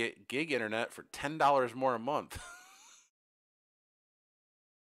 I can get gig internet for $10 more a month.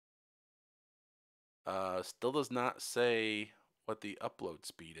 Still does not say what the upload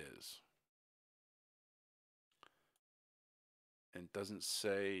speed is. And doesn't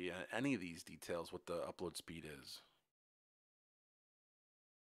say any of these details what the upload speed is.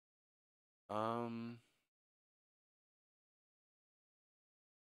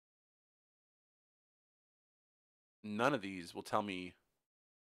 None of these will tell me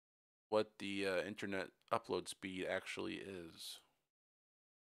what the internet upload speed actually is.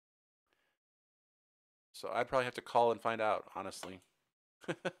 So I'd probably have to call and find out, honestly.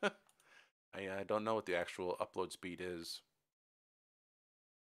 I don't know what the actual upload speed is.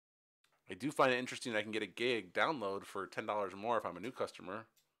 I do find it interesting that I can get a gig download for $10 more if I'm a new customer.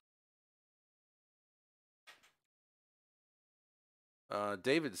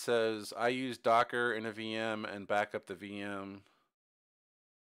 David says, I use Docker in a VM and back up the VM.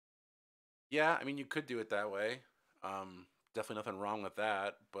 Yeah, I mean, you could do it that way. Definitely nothing wrong with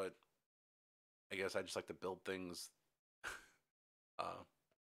that, but I guess I just like to build things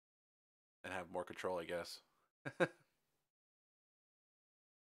and have more control, I guess.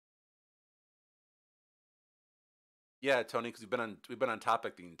 Yeah, Tony, because we've been on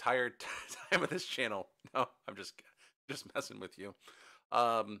topic the entire time of this channel. No, I'm just messing with you.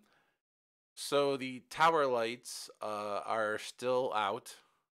 So the tower lights are still out.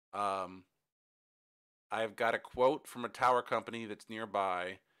 I've got a quote from a tower company that's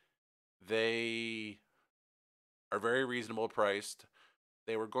nearby. They are very reasonable priced.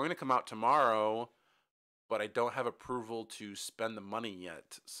 They were going to come out tomorrow, but I don't have approval to spend the money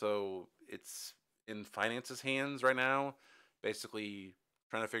yet. So it's in finance's hands right now, basically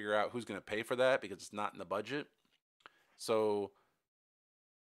trying to figure out who's going to pay for that because it's not in the budget. So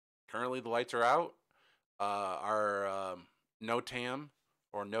currently the lights are out. Our NOTAM,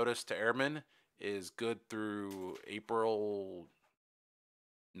 or Notice to Airmen, is good through April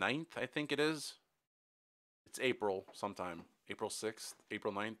 9th, I think it is. It's April sometime, April 6th,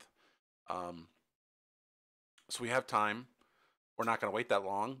 April 9th. So we have time. We're not going to wait that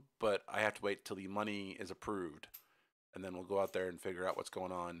long, but I have to wait till the money is approved, and then we'll go out there and figure out what's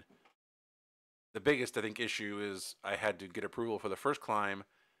going on. The biggest, I think, issue is I had to get approval for the first climb,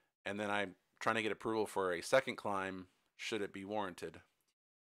 and then I'm trying to get approval for a second climb, should it be warranted.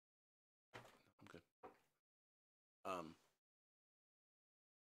 I'm good.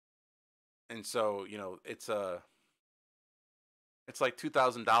 And so, you know, it's like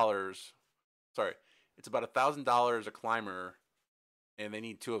 $2,000. Sorry, it's about $1,000 a climber, and they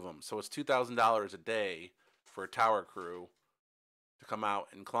need 2 of them. So it's $2,000 a day for a tower crew to come out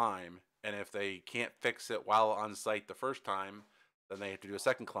and climb. And if they can't fix it while on site the first time, then they have to do a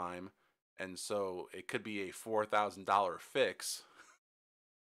second climb. And so it could be a $4,000 fix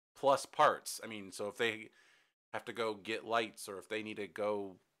plus parts. I mean, so if they have to go get lights, or if they need to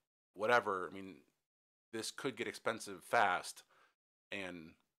go whatever, I mean, this could get expensive fast.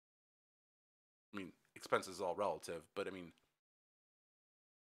 And I mean, expenses is all relative, but I mean,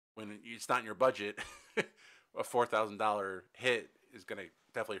 when it's not in your budget, a $4,000 hit is going to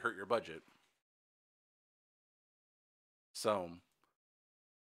definitely hurt your budget. So,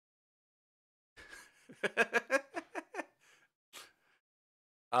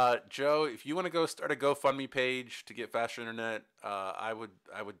 Joe, if you want to go start a GoFundMe page to get faster internet, I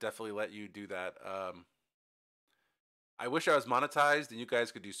would definitely let you do that. I wish I was monetized and you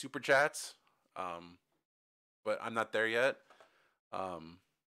guys could do super chats, but I'm not there yet.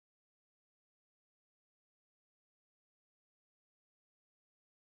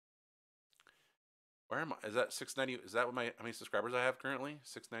 Where am I? Is that 690? Is that what how many subscribers I have currently?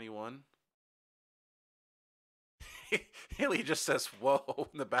 691. Haley just says "whoa"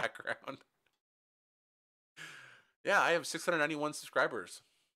 in the background. Yeah, I have 691 subscribers.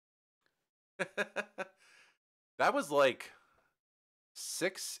 That was like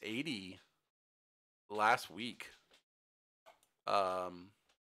 680 last week.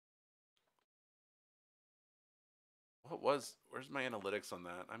 Where's my analytics on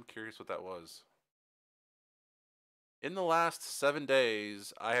that? I'm curious what that was. In the last 7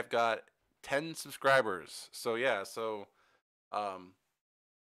 days, I have got 10 subscribers. So yeah,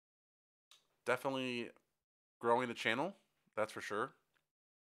 definitely growing the channel, that's for sure.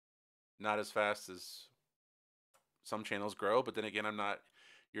 Not as fast as some channels grow, but then again, I'm not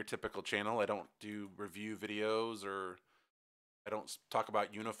your typical channel. I don't do review videos, or I don't talk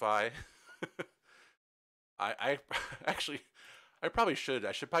about UniFi. I actually, I probably should.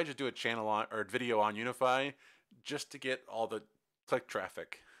 I should probably just do a channel on or a video on Unify just to get all the click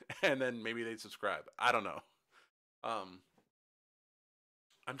traffic, and then maybe they'd subscribe. I don't know. Um,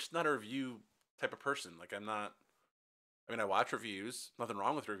 I'm just not a review type of person. Like I'm not. I mean, I watch reviews. Nothing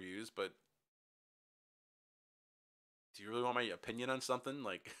wrong with reviews, but do you really want my opinion on something?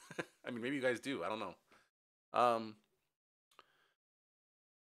 Like, I mean, maybe you guys do. I don't know. Um.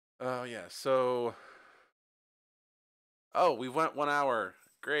 Oh yeah. So. Oh, we went 1 hour.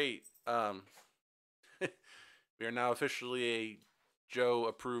 Great. We are now officially a Joe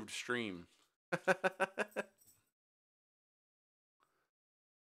approved stream.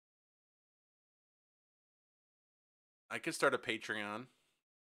 I could start a Patreon.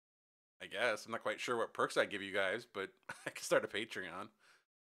 I guess. I'm not quite sure what perks I give you guys, but I could start a Patreon.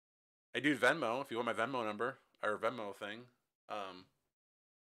 I do Venmo if you want my Venmo number or Venmo thing. Um,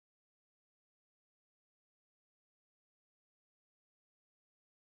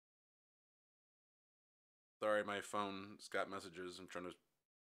 Sorry, my phone's got messages. People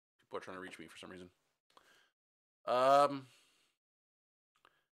are trying to reach me for some reason. Um,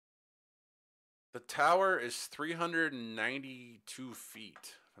 the tower is 392 feet,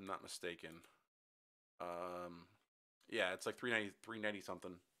 if I'm not mistaken. Yeah, it's like 390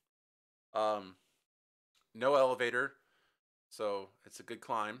 something. No elevator, so it's a good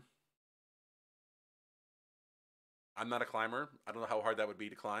climb. I'm not a climber. I don't know how hard that would be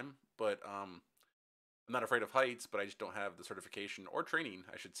to climb, but I'm not afraid of heights, but I just don't have the certification or training,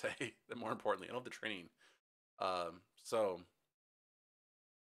 I should say. And more importantly, I don't have the training. So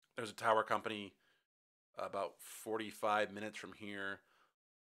there's a tower company about 45 minutes from here.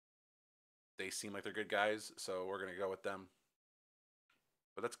 They seem like they're good guys, so we're gonna go with them.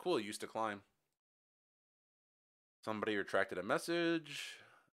 But that's cool. You used to climb. Somebody retracted a message.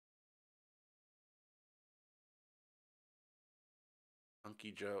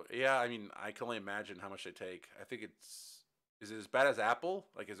 Hunky Joe. Yeah, I mean, I can only imagine how much they take. I think is it as bad as Apple?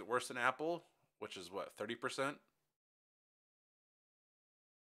 Like, is it worse than Apple? Which is what, 30%?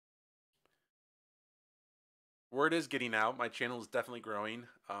 Word is getting out. My channel is definitely growing.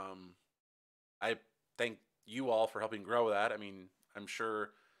 I thank you all for helping grow that. I mean, I'm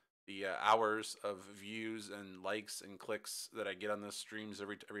sure the hours of views and likes and clicks that I get on the streams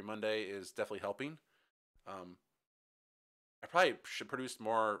every Monday is definitely helping. Um, I probably should produce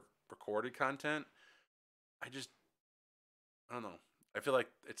more recorded content. I just I don't know. I feel like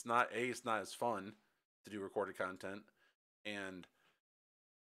it's not as fun to do recorded content, and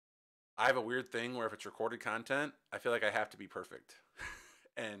I have a weird thing where if it's recorded content, I feel like I have to be perfect.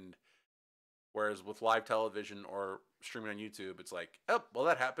 And whereas with live television or streaming on YouTube, it's like, oh, well,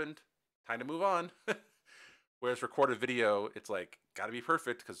 that happened. Time to move on. Whereas recorded video, it's like, got to be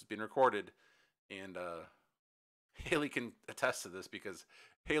perfect because it's being recorded. And Haley can attest to this because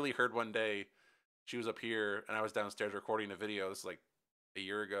Haley heard one day she was up here and I was downstairs recording a video. This is like a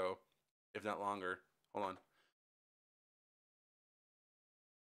year ago, if not longer. Hold on.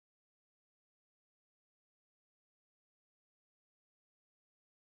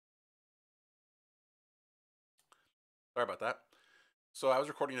 Sorry about that. So I was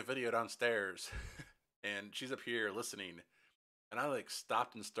recording a video downstairs and she's up here listening. And I like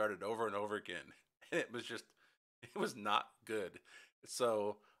stopped and started over and over again. And it was not good.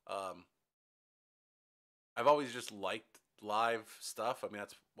 So I've always just liked live stuff. I mean,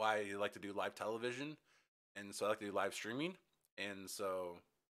 that's why I like to do live television. And so I like to do live streaming. And so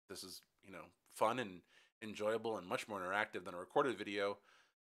this is, fun and enjoyable and much more interactive than a recorded video.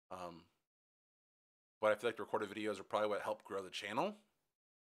 Um, but I feel like the recorded videos are probably what helped grow the channel.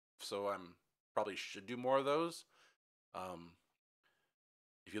 So I'm probably should do more of those. Um,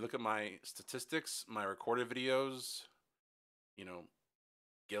 if you look at my statistics, my recorded videos, you know,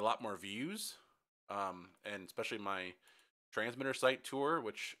 get a lot more views. And especially my transmitter site tour,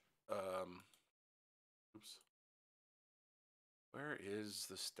 which, oops, where is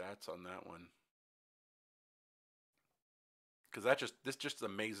the stats on that one? Because this just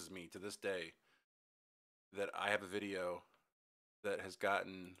amazes me to this day that I have a video that has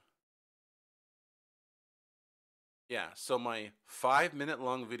gotten, yeah. So my 5 minute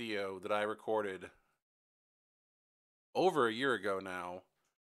long video that I recorded over a year ago now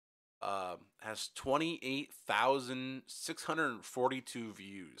has 28,642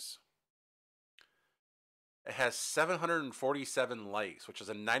 views. It has 747 likes, which is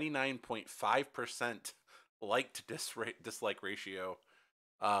a 99.5% like to dislike ratio.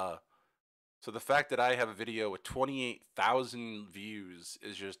 So the fact that I have a video with 28,000 views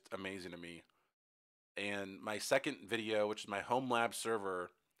is just amazing to me. And my second video, which is my home lab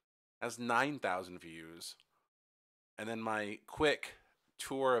server, has 9,000 views. And then my quick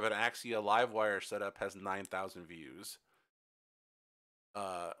tour of an Axia Livewire setup has 9,000 views.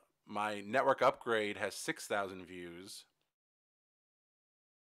 My network upgrade has 6,000 views.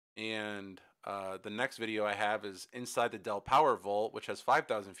 And the next video I have is inside the Dell Power Vault, which has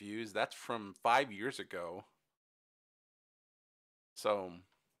 5,000 views. That's from 5 years ago. So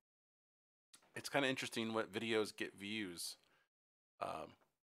it's kind of interesting what videos get views.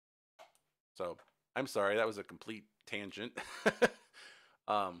 So I'm sorry, that was a complete tangent.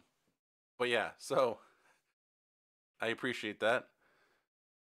 But yeah, so I appreciate that.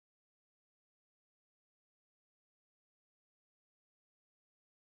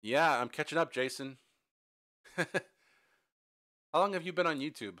 Yeah, I'm catching up, Jason. How long have you been on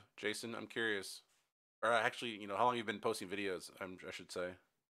YouTube, Jason? I'm curious. Or actually, how long have you been posting videos? I should say.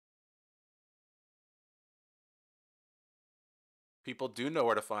 People do know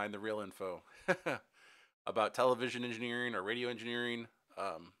where to find the real info about television engineering or radio engineering.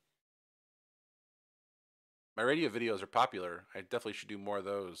 My radio videos are popular. I definitely should do more of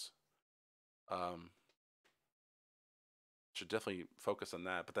those. Should definitely focus on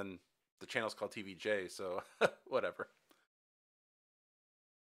that. But then the channel's called TVJ, so whatever.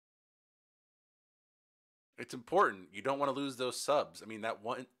 It's important. You don't want to lose those subs. I mean, that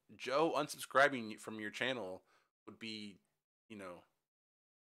one Joe unsubscribing from your channel would be,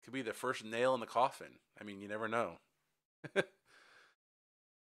 could be the first nail in the coffin. I mean, you never know.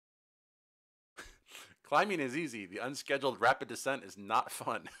 Climbing is easy. The unscheduled rapid descent is not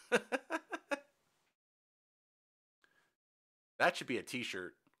fun. That should be a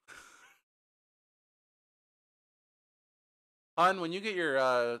t-shirt. Hun, when you get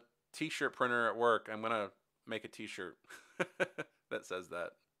your t-shirt printer at work, I'm going to make a t-shirt that says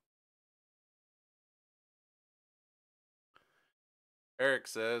that. Eric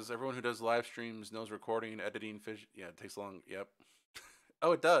says, everyone who does live streams knows recording, editing, yeah, it takes long. Yep.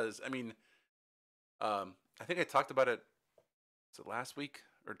 Oh, it does. I mean, I think I talked about it, was it last week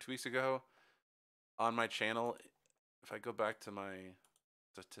or 2 weeks ago on my channel? If I go back to my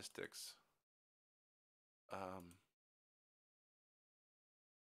statistics,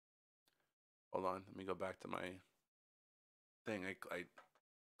 hold on, let me go back to my thing. I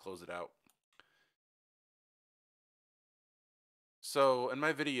close it out. So in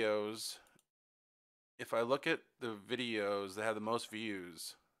my videos, if I look at the videos that have the most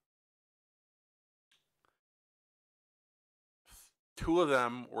views, 2 of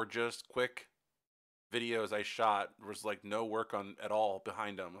them were just quick videos I shot. There was like no work on at all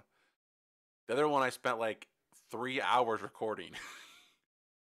behind them. The other one I spent like 3 hours recording.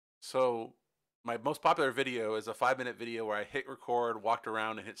 So my most popular video is a 5-minute video where I hit record, walked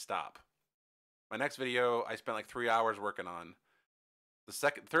around, and hit stop. My next video I spent like 3 hours working on.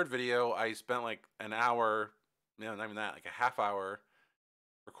 The third video I spent like an hour, not even that, like a half hour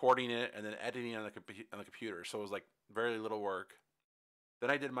recording it and then editing on the computer. So it was like very little work. Then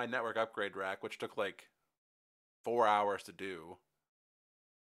I did my network upgrade rack, which took like 4 hours to do.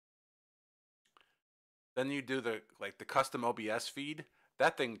 Then you do the custom OBS feed.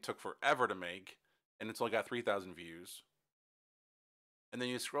 That thing took forever to make, and it's only got 3,000 views. And then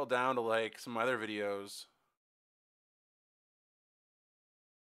you scroll down to like some other videos.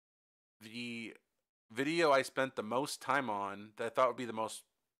 The video I spent the most time on that I thought would be the most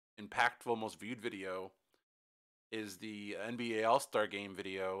impactful, most viewed video is the NBA All-Star Game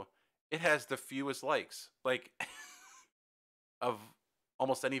video. It has the fewest likes, like of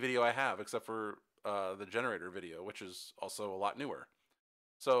almost any video I have, except for the generator video, which is also a lot newer.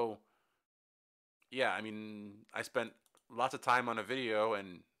 So yeah, I mean, I spent lots of time on a video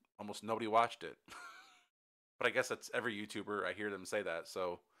and almost nobody watched it. But I guess that's every YouTuber. I hear them say that.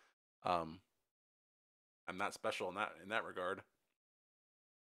 So I'm not special in that regard.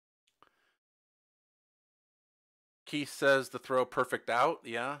 Keith says to throw perfect out.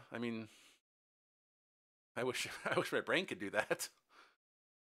 Yeah, I mean, I wish my brain could do that.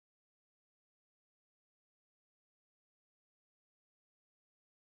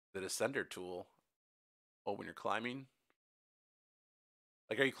 The descender tool. Oh, when you're climbing.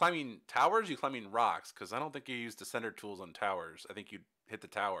 Like, are you climbing towers? Or are you climbing rocks? Because I don't think you use descender tools on towers. I think you hit the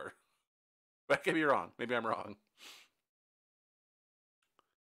tower. But I could be wrong. Maybe I'm wrong.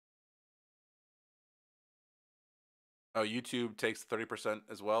 Oh, YouTube takes 30%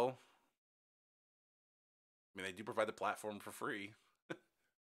 as well. I mean, they do provide the platform for free.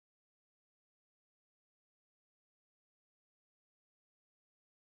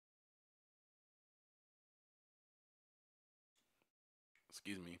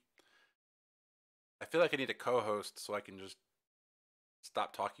 Excuse me. I feel like I need a co-host so I can just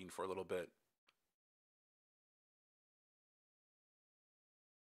stop talking for a little bit.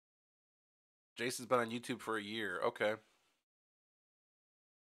 Jason's been on YouTube for a year. Okay.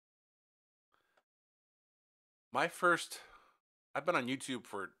 My first, I've been on YouTube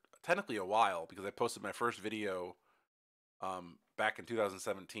for technically a while because I posted my first video back in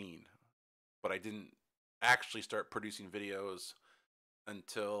 2017, but I didn't actually start producing videos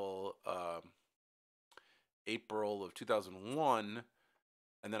until April of 2001,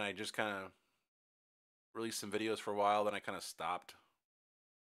 and then I just kind of released some videos for a while. Then I kind of stopped.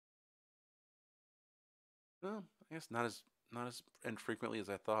 Well, I guess not as infrequently as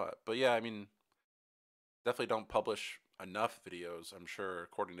I thought, but yeah, I mean, definitely don't publish enough videos. I'm sure,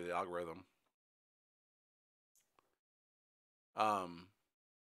 according to the algorithm. Um,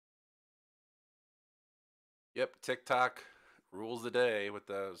 yep, TikTok rules the day with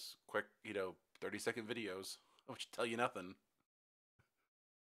those quick, 30-second videos, which tell you nothing.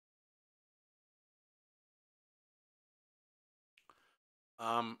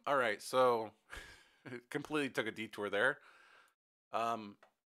 All right, so completely took a detour there. A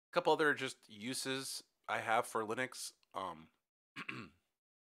couple other just uses I have for Linux.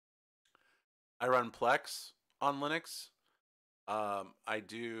 I run Plex on Linux. I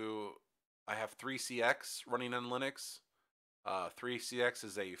have 3CX running on Linux. 3CX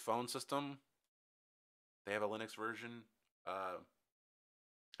is a phone system. They have a Linux version. I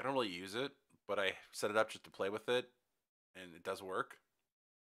don't really use it, but I set it up just to play with it, and it does work.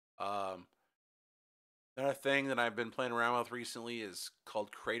 Um, Another thing that I've been playing around with recently is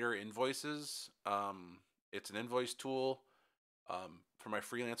called Crater Invoices. It's an invoice tool. For my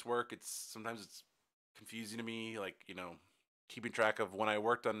freelance work, sometimes it's confusing to me, like, keeping track of when I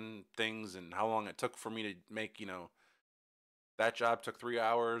worked on things and how long it took for me to make, that job took 3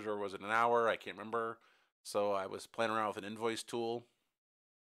 hours or was it an hour? I can't remember. So I was playing around with an invoice tool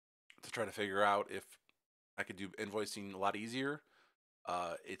to try to figure out if I could do invoicing a lot easier.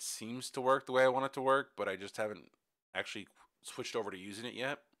 It seems to work the way I want it to work, but I just haven't actually switched over to using it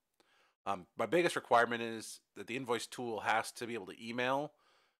yet. My biggest requirement is that the invoice tool has to be able to email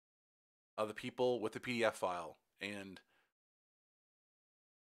the people with the PDF file. And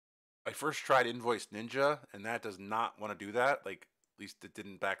I first tried Invoice Ninja, and that does not want to do that. Like, at least it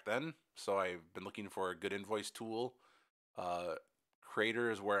didn't back then. So I've been looking for a good invoice tool.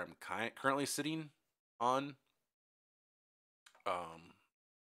 Crater is where I'm currently sitting on.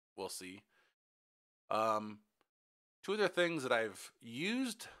 We'll see. Two other things that I've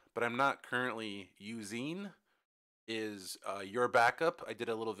used, but I'm not currently using, is Your Backup. I did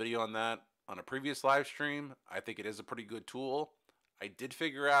a little video on that on a previous live stream. I think it is a pretty good tool. I did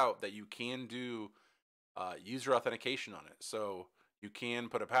figure out that you can do user authentication on it. So you can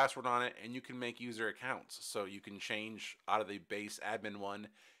put a password on it and you can make user accounts. So you can change out of the base admin one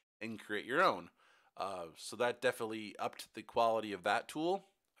and create your own. So that definitely upped the quality of that tool.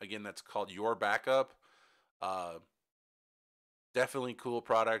 Again, that's called Your Backup. Definitely cool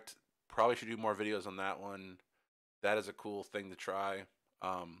product. Probably should do more videos on that one. That is a cool thing to try.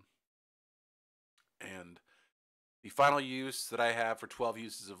 And the final use that I have for 12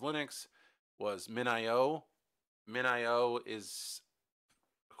 uses of Linux was MinIO. MinIO is,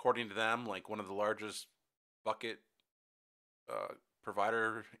 according to them, like one of the largest bucket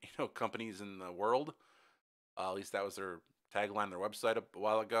provider companies in the world. At least that was their tagline on their website a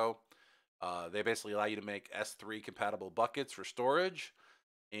while ago. They basically allow you to make S3 compatible buckets for storage.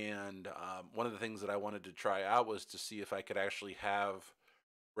 And one of the things that I wanted to try out was to see if I could actually have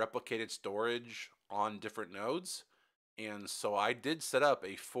replicated storage on different nodes. And so I did set up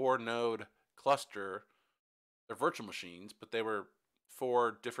a 4-node cluster. They're virtual machines, but they were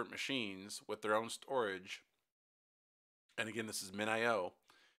 4 different machines with their own storage. And again, this is MinIO.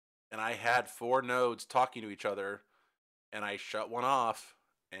 And I had 4 nodes talking to each other, and I shut one off,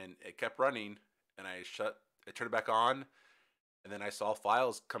 and it kept running, and I turned it back on, and then I saw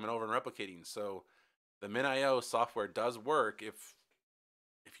files coming over and replicating. So the MinIO software does work if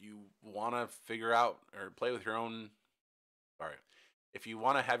you want to figure out or play with your own. Sorry, if you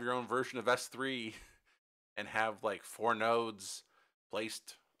want to have your own version of S3 and have like 4 nodes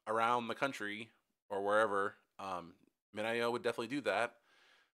placed around the country or wherever, MinIO would definitely do that.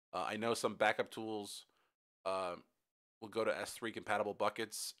 I know some backup tools will go to S3 compatible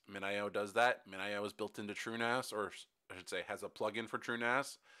buckets. MinIO does that. MinIO is built into TrueNAS, or I should say has a plugin for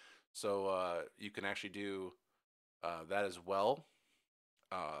TrueNAS. So you can actually do that as well.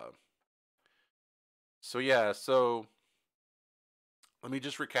 So yeah, so let me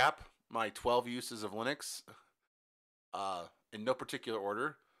just recap my 12 uses of Linux in no particular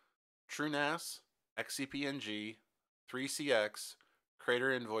order. TrueNAS, XCP-ng, 3CX,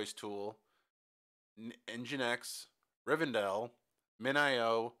 Crater Invoice Tool, Nginx, Rivendell,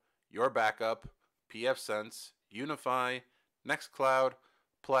 MinIO, Your Backup, pfSense, Unify, Nextcloud,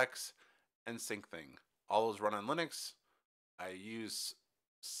 Plex, and SyncThing. All those run on Linux. I use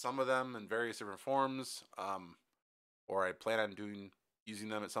some of them in various different forms, or I plan on using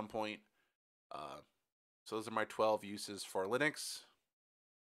them at some point. So those are my 12 uses for Linux.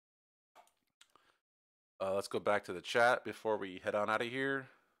 Let's go back to the chat before we head on out of here.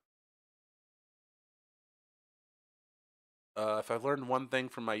 If I've learned one thing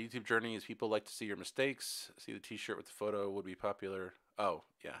from my YouTube journey is people like to see your mistakes. See the t-shirt with the photo would be popular. Oh,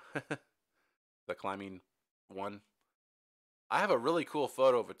 yeah. The climbing one. I have a really cool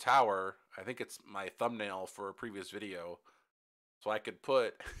photo of a tower. I think it's my thumbnail for a previous video. So I could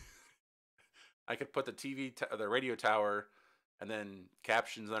put I could put the radio tower and then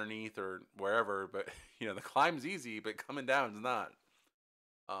captions underneath or wherever, but the climb's easy, but coming down is not.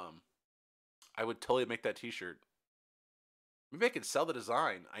 I would totally make that t-shirt. Maybe I could sell the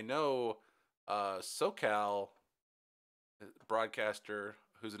design. I know SoCal broadcaster,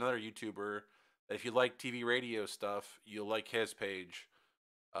 who's another YouTuber, that if you like TV radio stuff, you'll like his page.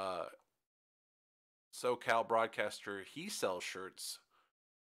 SoCal broadcaster, he sells shirts.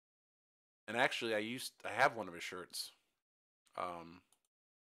 And actually I have one of his shirts.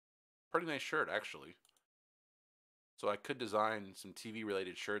 Pretty nice shirt actually. So I could design some TV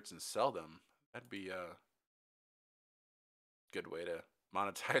related shirts and sell them. That'd be a good way to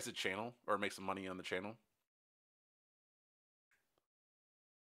monetize the channel or make some money on the channel.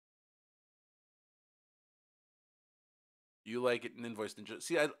 You like it in Invoice Ninja?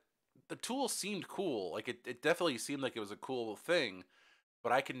 See, the tool seemed cool. Like it definitely seemed like it was a cool thing,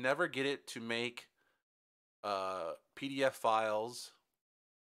 but I could never get it to make PDF files.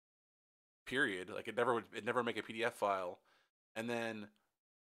 Period. Like it never make a PDF file, and then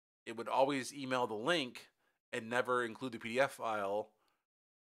it would always email the link and never include the PDF file.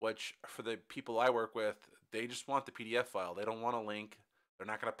 Which for the people I work with, they just want the PDF file. They don't want a link. They're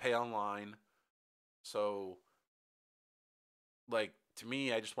not going to pay online. So, like, to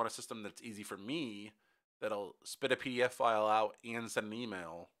me, I just want a system that's easy for me, that'll spit a PDF file out and send an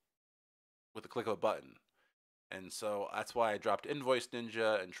email with a click of a button. And so that's why I dropped Invoice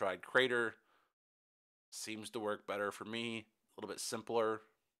Ninja and tried Crater. Seems to work better for me. A little bit simpler.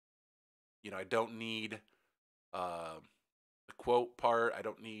 I don't need the quote part. I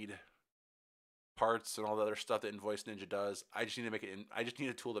don't need parts and all the other stuff that Invoice Ninja does. I just need to I just need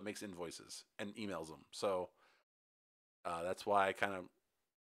a tool that makes invoices and emails them. So that's why I kind of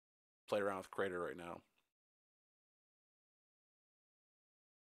play around with Crater right now.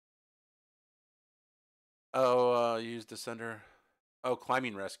 Oh, use Descender. Oh,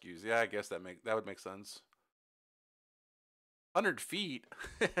 climbing rescues. Yeah, I guess that would make sense. 100 feet.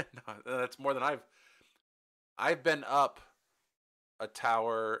 No, that's more than I've been up a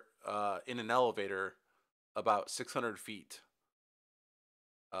tower in an elevator about 600 feet.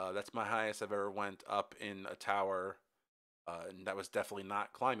 That's my highest I've ever went up in a tower, and that was definitely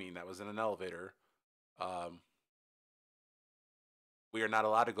not climbing. That was in an elevator. We are not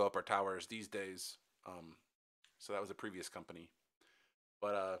allowed to go up our towers these days. So that was a previous company,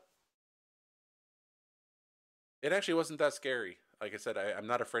 but it actually wasn't that scary. Like I said, I'm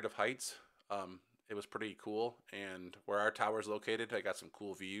not afraid of heights. It was pretty cool, and where our tower is located, I got some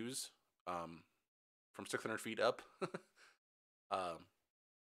cool views from 600 feet up.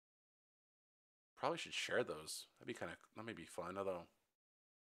 Probably should share those. That may be fun, although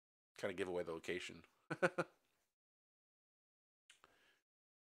kind of give away the location.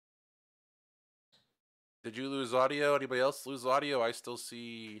 Did you lose audio? Anybody else lose audio? I still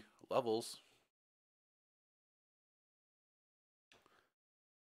see levels.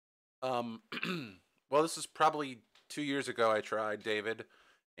 Well, this is probably 2 years ago I tried, David,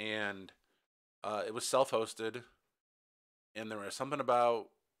 and it was self-hosted, and there was something about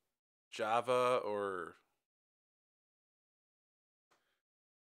Java, or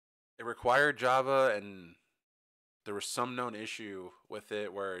it required Java, and there was some known issue with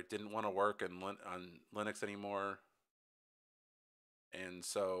it where it didn't want to work on Linux anymore. And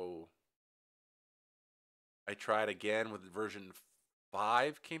so I tried again with version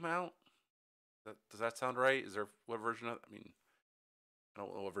 5 came out. Does that sound right? Is there what version of, I mean, I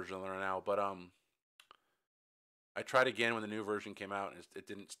don't know what version they're on now, but I tried again when the new version came out, and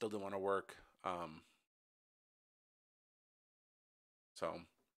it still didn't want to work. So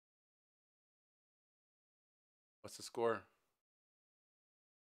what's the score?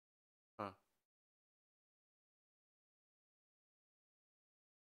 Huh.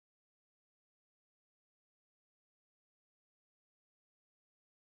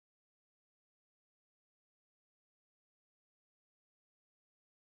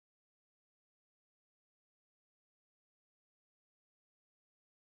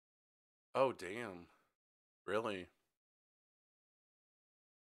 Oh, damn. Really?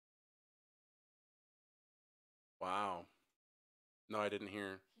 Wow. No, I didn't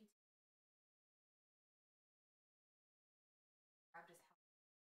hear. He grabbed his helmet.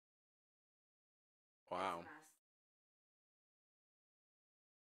 It's a Wow. mess.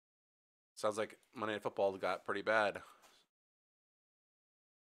 Sounds like Monday Night Football got pretty bad.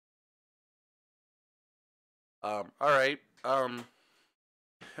 All right.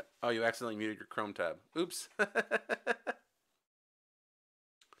 Oh, you accidentally muted your Chrome tab. Oops.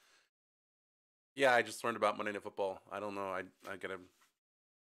 Yeah, I just learned about Monday Night Football. I don't know. I gotta.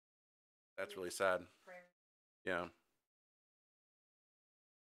 That's really sad. Prayer. Yeah.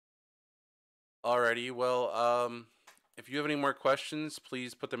 Alrighty. Well, if you have any more questions,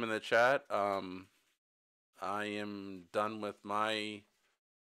 please put them in the chat. I am done with my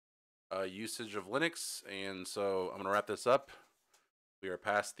usage of Linux, and so I'm gonna wrap this up. We are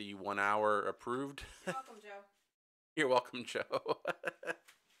past the 1 hour approved. You're welcome, Joe. You're welcome, Joe.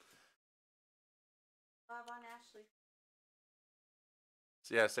 Love on Ashley.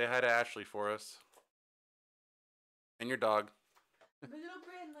 So yeah, say hi to Ashley for us and your dog. My little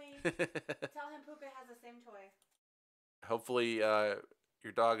Brindley. Tell him Puka has the same toy. Hopefully,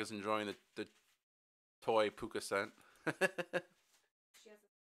 your dog is enjoying the toy Puka sent. She has.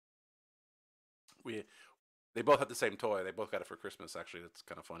 we They both have the same toy. They both got it for Christmas. Actually, that's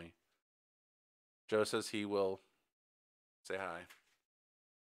kind of funny. Joe says he will say hi.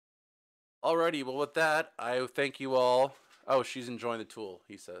 Alrighty, well with that, I thank you all. Oh, she's enjoying the tool,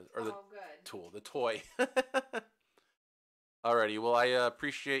 he says, or the Good. the toy. Alrighty, well I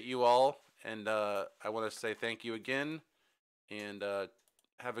appreciate you all, and I want to say thank you again, and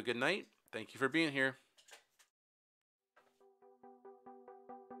have a good night. Thank you for being here.